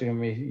Trevor Lawrence is going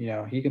to be,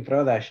 he can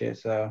throw that shit.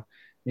 So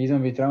he's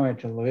going to be throwing it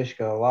to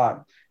Laviska a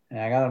lot. And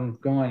I got him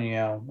going,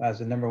 as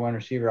the number 1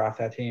 receiver off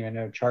that team. I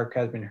know Chark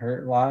has been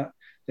hurt a lot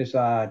this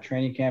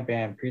training camp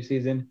and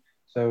preseason.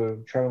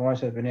 So Trevor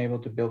Lawrence has been able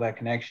to build that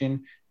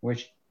connection,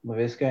 which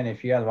Laviska, and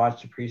if you guys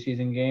watch the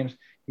preseason games,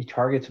 he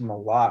targets him a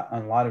lot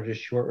on a lot of just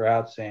short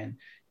routes. And,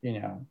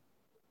 it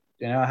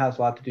has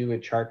a lot to do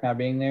with Chark not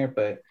being there,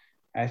 but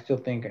I still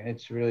think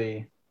it's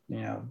really,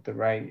 the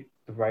right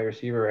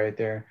receiver right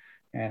there.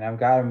 And I've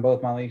got him in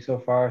both my leagues so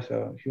far.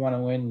 So if you want to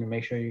win,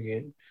 make sure you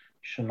get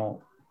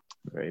Shenault.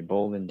 Very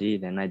bold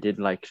indeed. And I did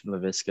like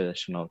Laviska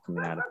Shenault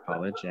coming out of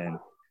college. And,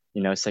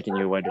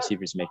 second-year wide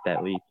receivers make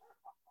that leap.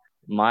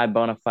 My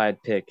bona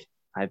fide pick,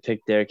 I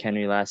picked Derrick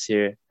Henry last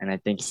year, and I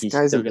think he's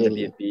still going to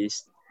be a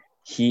beast.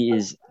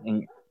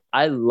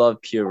 I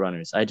love pure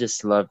runners. I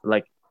just love,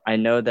 I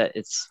know that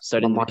it's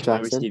starting to become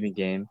a receiving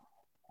game.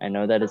 I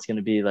know that it's going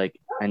to be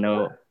I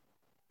know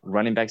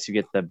running backs who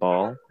get the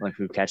ball,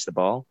 who catch the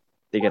ball,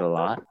 they get a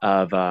lot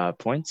of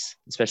points,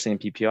 especially in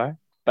PPR.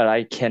 But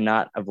I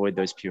cannot avoid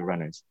those pure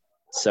runners.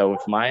 So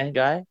with my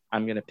guy,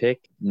 I'm going to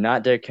pick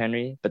not Derrick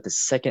Henry, but the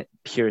second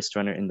purest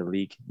runner in the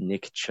league,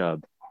 Nick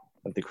Chubb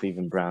of the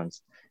Cleveland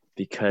Browns.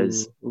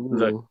 because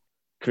look,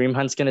 Kareem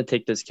Hunt's going to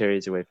take those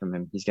carries away from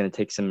him. He's going to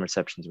take some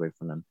receptions away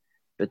from him.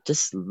 But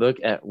just look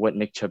at what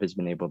Nick Chubb has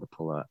been able to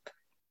pull up.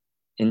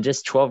 In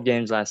just 12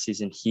 games last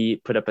season, he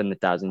put up an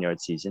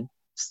 1,000-yard season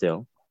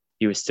still.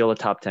 He was still a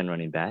top 10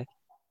 running back.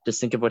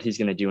 Just think of what he's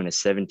going to do in a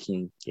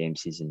 17-game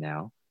season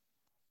now.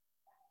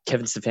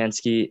 Kevin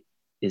Stefanski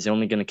is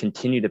only going to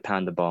continue to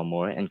pound the ball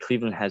more, and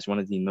Cleveland has one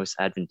of the most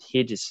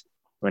advantageous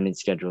running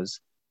schedules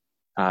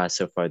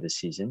so far this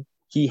season.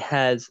 He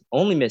has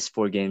only missed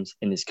 4 games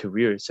in his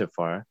career so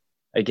far,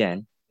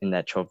 again, in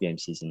that 12-game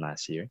season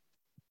last year.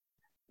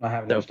 I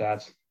have no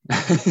stats.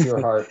 It's pure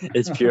heart.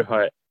 It's pure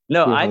heart.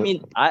 No, Pure I heart.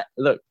 mean,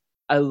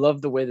 I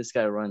love the way this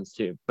guy runs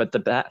too, but the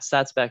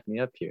stats back me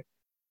up here.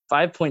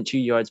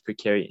 5.2 yards per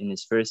carry in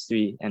his first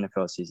 3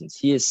 NFL seasons.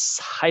 He is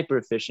hyper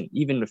efficient,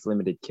 even with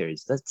limited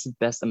carries. That's the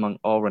best among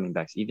all running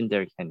backs, even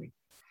Derrick Henry.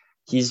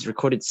 He's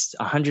recorded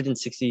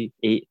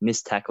 168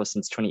 missed tackles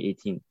since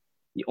 2018.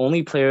 The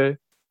only player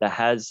that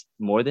has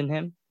more than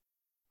him,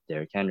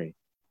 Derrick Henry.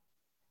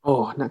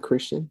 Oh, not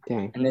Christian.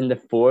 Dang. And in the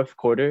fourth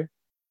quarter,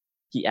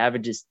 he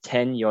averages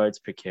 10 yards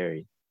per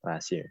carry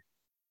last year.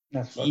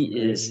 That's He fucking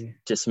is crazy.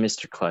 just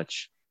Mr.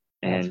 Clutch.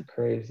 And That's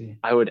crazy.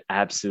 I would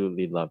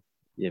absolutely love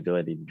the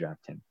ability to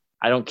draft him.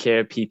 I don't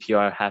care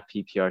PPR, half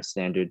PPR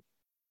standard.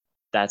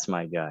 That's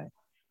my guy.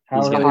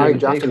 He's How going are to you have an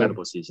drafting him?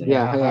 incredible season.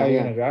 Yeah, How are you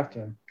gonna draft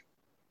him?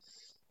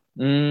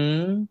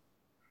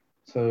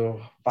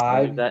 So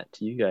I'll leave 5, that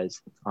to you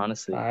guys,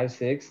 honestly. 5,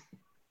 6.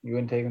 You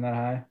wouldn't take him that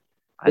high?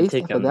 I'd Based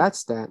take off of him. that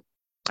stat.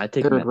 I'd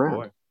take him third at round.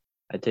 4.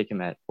 I'd take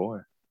him at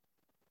 4.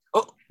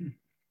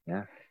 He's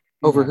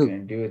Over not who? gonna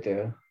do it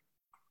though.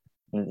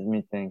 Let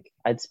me think.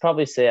 I'd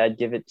probably say I'd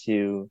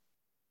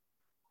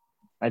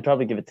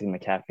probably give it to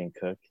McCaffrey and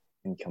Cook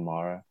and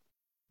Kamara.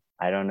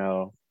 I don't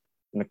know.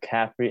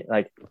 McCaffrey,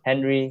 like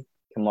Henry,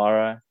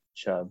 Kamara,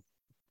 Chubb.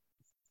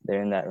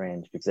 They're in that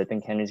range because I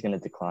think Henry's going to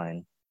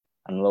decline.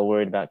 I'm a little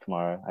worried about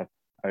Kamara. I've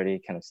already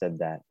kind of said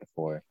that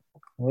before.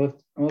 Well,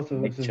 if the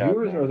Nick Chubb,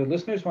 viewers or man. the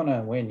listeners want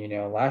to win,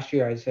 last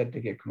year I said to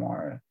get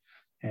Kamara,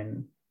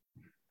 and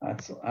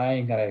I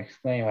ain't gotta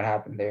explain what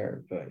happened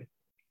there, but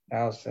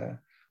that was a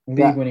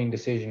league-winning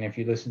decision if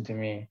you listen to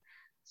me.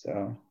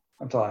 So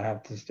that's all I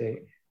have to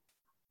state.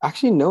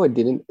 Actually, no, it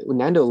didn't.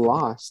 Nando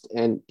lost,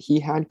 and he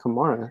had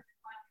Kamara.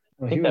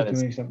 Well, think he was that was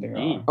doing something G.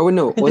 wrong. Oh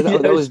no,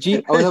 that was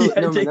G. Oh, Yeah,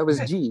 I no, think- that was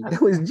G.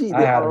 That was G.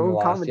 I had Our him own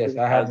lost. Yes,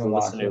 commentator. I had That was him the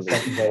lost. listener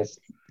Second league. place.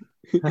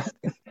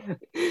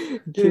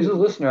 Dude, he's a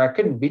listener. I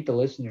couldn't beat the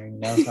listener,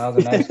 so I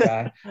was a nice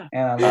guy.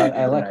 And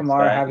I let Nice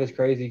Kamara guy. have his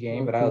crazy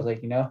game, but I was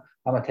like, I'm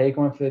going to take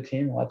one for the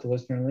team and let the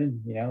listener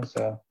win,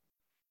 so.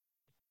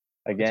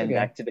 Again, okay.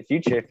 Back to the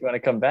Future. If you want to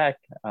come back,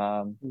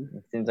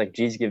 it seems like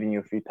G's giving you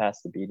a free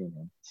pass to beating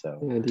him. So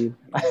Yeah, dude.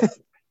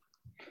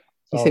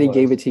 He all said he it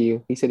gave was. it to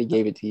you. He said he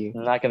gave it to you.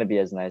 I'm not going to be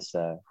as nice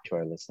to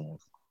our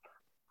listeners.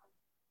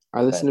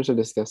 Our listeners are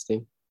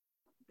disgusting.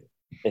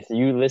 If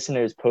you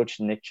listeners poach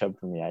Nick Chubb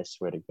from me, I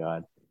swear to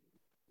God.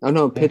 Oh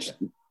no, poach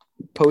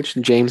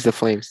James the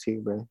Flames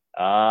too, bro.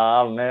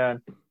 Oh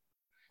man.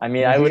 I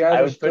mean, If I you would guys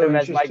are put still him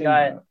as my interested,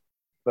 guy,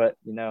 but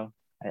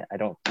I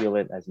don't feel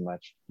it as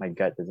much. My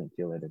gut doesn't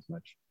feel it as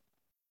much.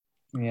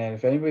 Yeah,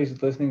 if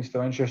anybody's listening,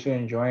 still interested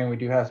in joining, we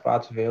do have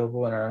spots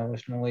available in our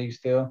listener league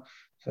still.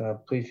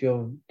 So please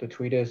feel to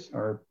tweet us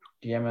or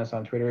DM us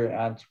on Twitter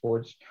at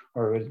sports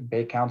or with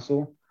Bay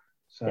Council.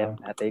 So Yep,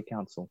 at Bay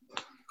Council.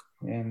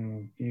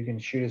 and you can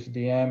shoot us a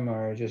DM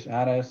or just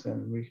add us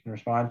and we can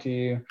respond to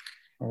you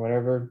or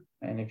whatever.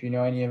 And if you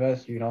know any of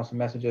us, you can also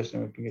message us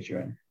and we can get you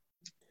in.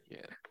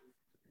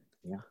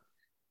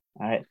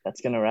 All right,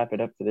 that's going to wrap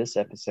it up for this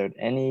episode.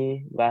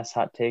 Any last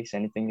hot takes,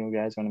 anything you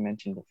guys want to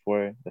mention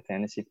before the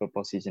fantasy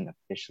football season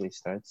officially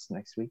starts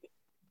next week?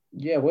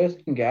 Yeah,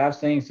 wasn't Gav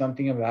saying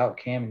something about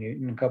Cam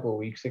Newton a couple of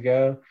weeks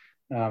ago?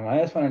 I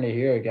just wanted to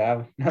hear it,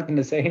 Gav. Nothing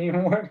to say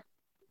anymore.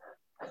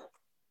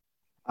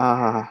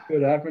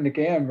 What happened to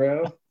Cam,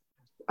 bro?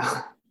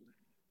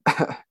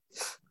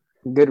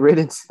 Good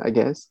riddance, I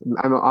guess.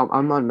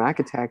 I'm on Mac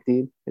Attack,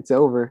 dude. It's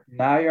over.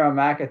 Now you're on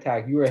Mac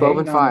Attack. You were 12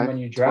 hating and on him 5. when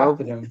you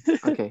drafted 12. him.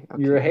 Okay.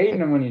 You were hating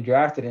him when you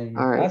drafted him.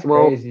 All right. That's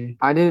Well, crazy.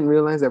 I didn't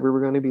realize that we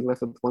were going to be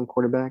left with one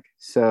quarterback.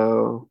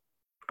 So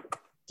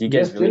Do you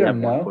guys Yes, really have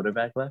Stidham, one no?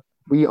 quarterback left?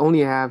 we only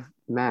have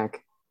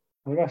Mac.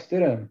 What about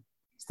Stidham?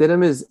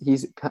 Stidham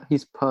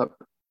he's pup.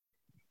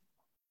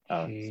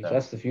 Oh, Jeez, so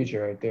that's the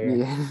future right there.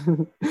 Yeah.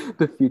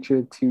 The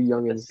future too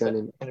young and that's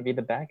gunning. going to be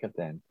the backup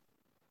then.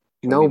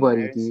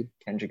 Nobody, Myers, dude.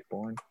 Kendrick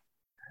Bourne.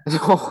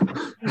 No.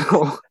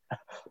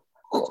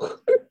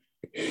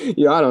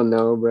 Yeah, I don't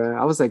know, bro.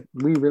 I was like,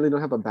 we really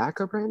don't have a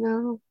backup right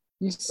now?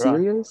 You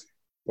serious?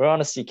 We're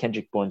honestly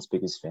Kendrick Bourne's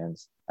biggest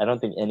fans. I don't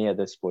think any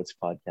other sports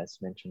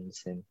podcast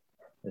mentions him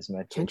as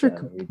much. Kendrick,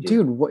 as, we do.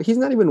 dude, what? He's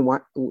not even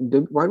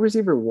the wide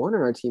receiver 1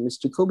 on our team. It's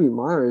Jacoby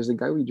Myers, the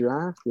guy we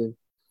drafted.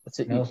 That's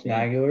what you Nelson think.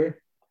 Aguilar.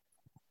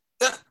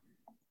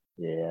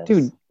 Yes.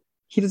 Dude,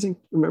 he doesn't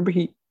remember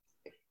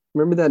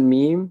that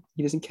meme?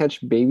 He can't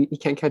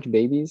catch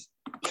babies.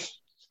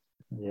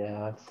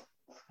 Yeah, that's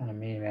kind of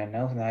mean, man.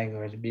 Nelson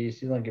Aguilar is a beast.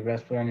 He's like your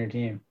best player on your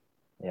team.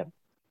 Yep.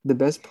 The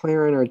best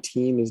player on our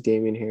team is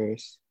Damian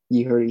Harris.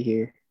 You heard it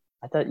here.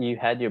 I thought you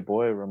had your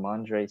boy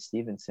Ramondre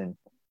Stevenson.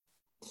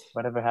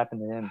 Whatever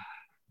happened to him?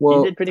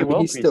 Well, He did pretty I mean,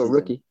 well he's still a preseason.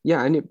 rookie. Yeah,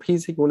 I knew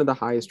he's like one of the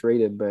highest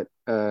rated, but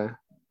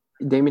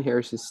Damian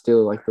Harris is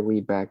still like the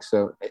lead back,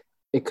 so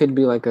it could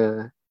be like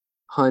a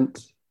Hunt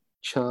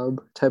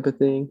Chubb type of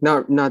thing.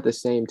 Not the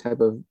same type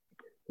of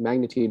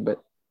magnitude,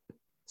 but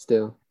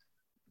still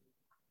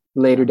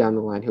later down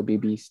the line he'll be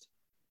beast.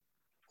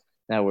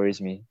 That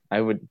worries me.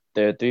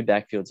 There are three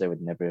backfields I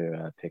would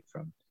never pick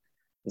from.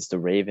 It's the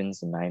Ravens,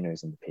 the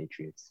Niners, and the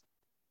Patriots.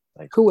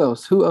 Like, Who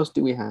else? Who else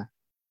do we have?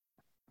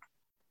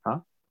 Huh?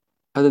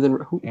 Other than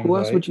who James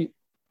else White. would you?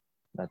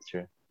 that's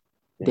true.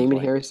 James Damon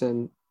White. Harris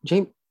and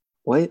James.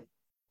 What?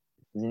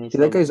 Isn't he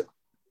Dude, that still guy's.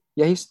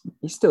 Yeah, he's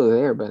still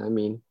there, but I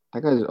mean,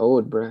 that guy's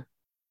old, bro.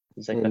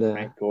 He's like and, the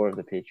Frank Gore of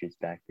the Patriots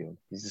backfield.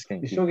 He's just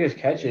gonna He keep still gets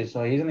catches,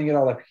 so he's gonna get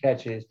all the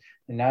catches.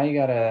 And now you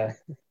got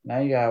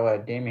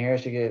what, Damian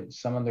Harris to get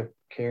some of the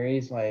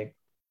carries. Like,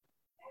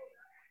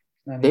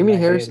 it's not even Damian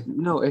that Harris. good.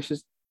 No, it's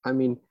just. I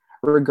mean,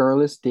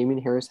 regardless,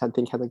 Damian Harris had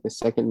like the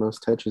second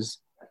most touches,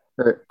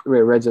 or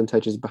red zone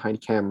touches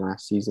behind Cam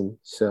last season.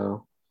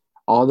 So,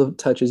 all the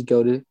touches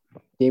go to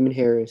Damian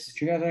Harris.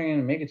 But you guys aren't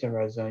gonna make it to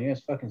red zone. You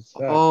guys fucking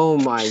suck.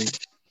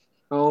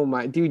 Oh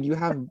my, dude! You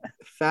have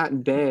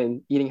Fat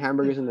Ben eating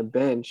hamburgers on the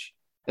bench,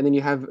 and then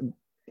you have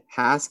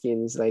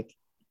Haskins like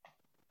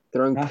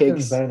throwing Haskins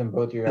picks is better than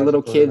both your and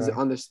little kids quarterbacks.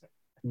 on the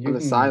You the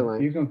can-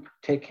 sideline. You can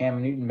take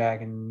Cam Newton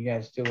back, and you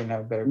guys still wouldn't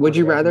have a better. Would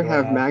you quarterback rather than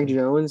have Dwayne Mac Haskins.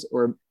 Jones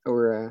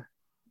or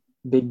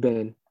Big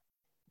Ben?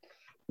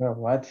 Bro,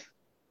 what?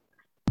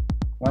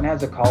 One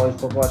has a college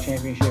football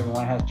championship, and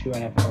one has 2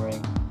 NFL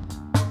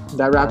rings.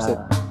 That wraps it.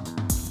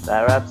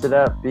 That wraps it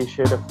up. Be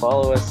sure to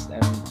follow us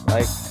and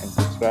like and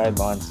subscribe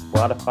on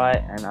Spotify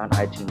and on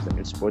iTunes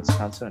under Sports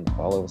Council, and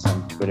follow us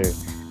on Twitter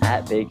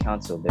at Bay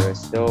Council. There are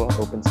still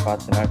open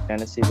spots in our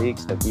fantasy league,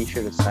 so be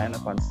sure to sign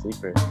up on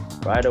Sleeper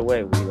right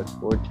away. We look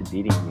forward to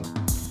beating you.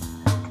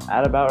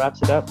 That about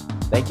wraps it up.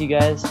 Thank you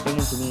guys. Tune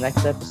into the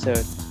next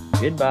episode.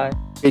 Goodbye.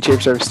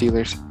 Patriots are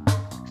Steelers.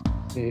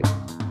 See you.